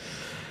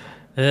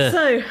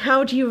 So,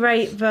 how do you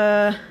rate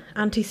the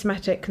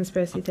anti-Semitic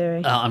conspiracy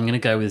theory? I'm going to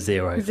go with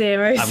 0.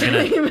 0. I'm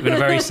going to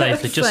very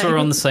safely, just so we're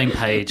on the same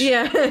page.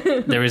 Yeah.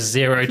 There is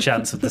 0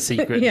 chance of the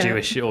secret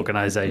Jewish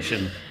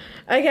organisation.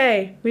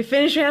 Okay, we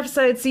finished the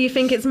episode. So you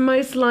think it's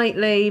most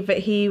likely that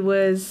he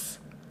was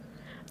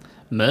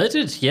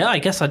murdered? Yeah, I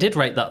guess I did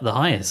rate that the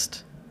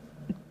highest.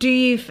 Do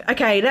you...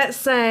 Okay, let's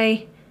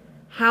say...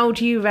 How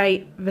do you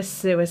rate the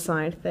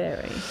suicide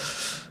theory?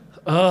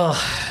 Oh,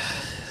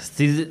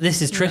 see,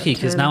 this is tricky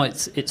because now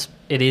it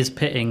is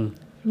pitting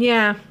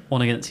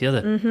one against the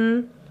other.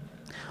 Mm-hmm.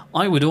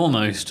 I would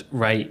almost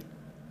rate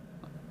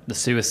the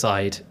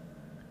suicide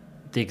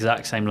the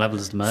exact same level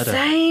as the murder.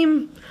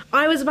 Same.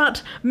 I was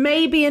about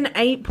maybe an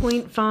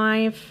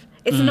 8.5.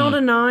 It's not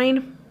a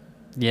 9.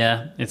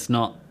 Yeah, it's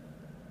not.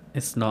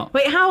 It's not.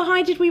 Wait, how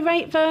high did we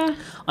rate the...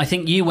 I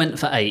think you went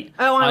for 8.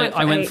 Oh,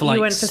 I went for like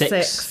you went for 6.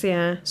 6,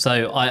 yeah.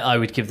 So I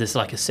would give this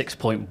like a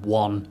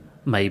 6.1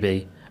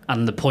 maybe.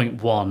 And the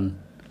 0.1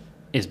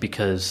 is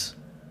because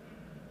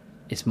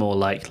it's more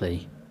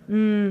likely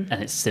and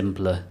it's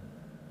simpler.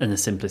 And the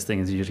simplest thing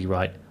is usually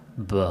right.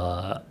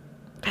 But...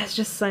 There's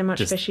just so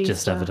much fishy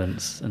just stuff.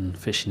 Evidence and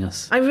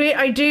fishiness.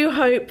 I do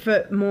hope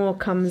that more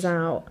comes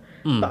out.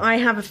 But I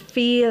have a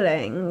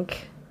feeling...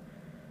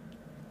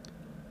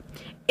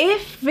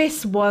 If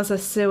this was a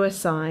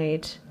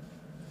suicide,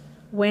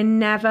 we're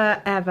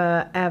never,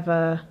 ever,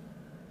 ever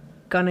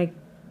gonna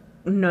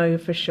know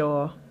for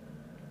sure.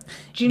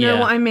 Do you know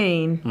what I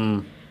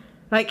mean?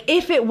 Like,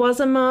 if it was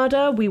a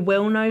murder, we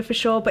will know for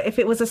sure. But if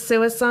it was a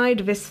suicide,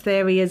 this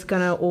theory is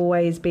gonna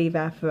always be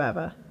there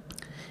forever.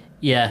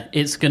 Yeah,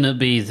 it's gonna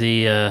be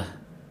the,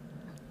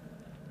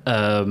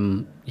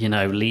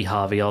 Lee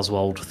Harvey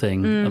Oswald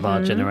thing of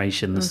our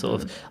generation. The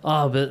sort of,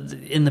 but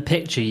in the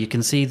picture you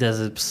can see there's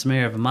a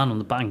smear of a man on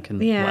the bank and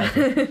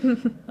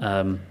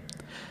whatever.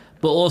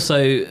 But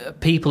also,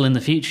 people in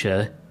the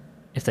future,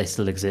 if they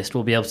still exist,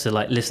 will be able to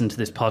like listen to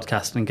this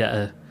podcast and get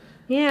a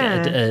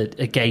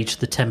gauge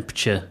the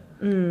temperature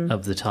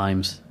of the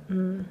times.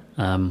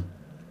 So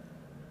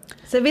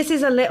this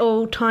is a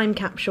little time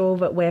capsule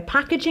that we're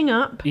packaging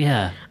up.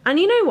 Yeah. And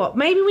you know what?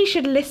 Maybe we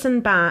should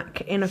listen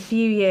back in a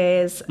few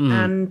years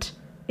and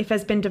if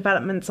there's been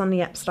developments on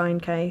the Epstein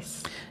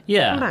case.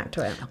 Yeah. Come back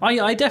to it.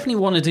 I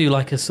definitely want to do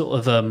like a sort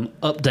of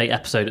update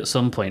episode at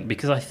some point,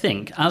 because I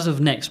think as of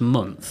next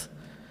month,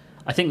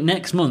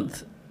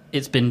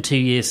 it's been 2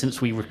 years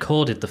since we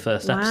recorded the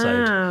first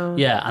episode. Wow.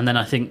 Yeah, and then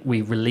I think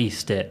we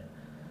released it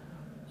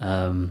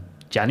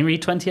January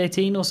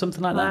 2018 or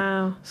something like that.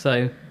 Wow.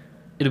 So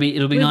it'll be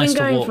We've nice been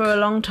to going walk. for a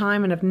long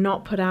time and have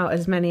not put out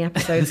as many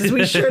episodes as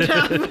we should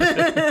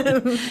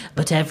have.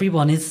 But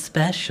everyone is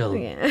special.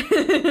 Yeah.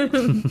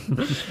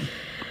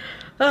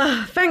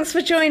 Thanks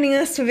for joining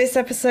us for this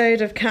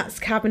episode of Cat's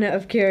Cabinet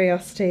of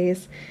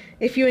Curiosities.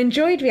 If you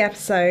enjoyed the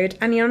episode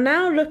and you're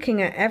now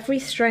looking at every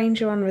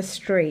stranger on the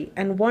street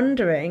and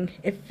wondering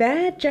if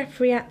they're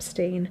Jeffrey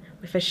Epstein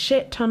with a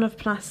shit ton of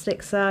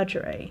plastic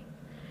surgery,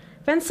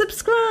 then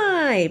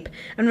subscribe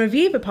and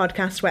review the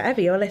podcast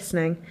wherever you're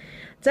listening.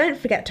 Don't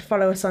forget to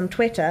follow us on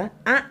Twitter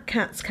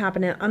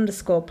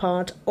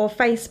 @catscabinet_pod or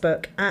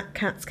Facebook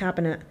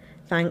 @catscabinet.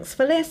 Thanks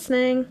for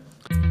listening.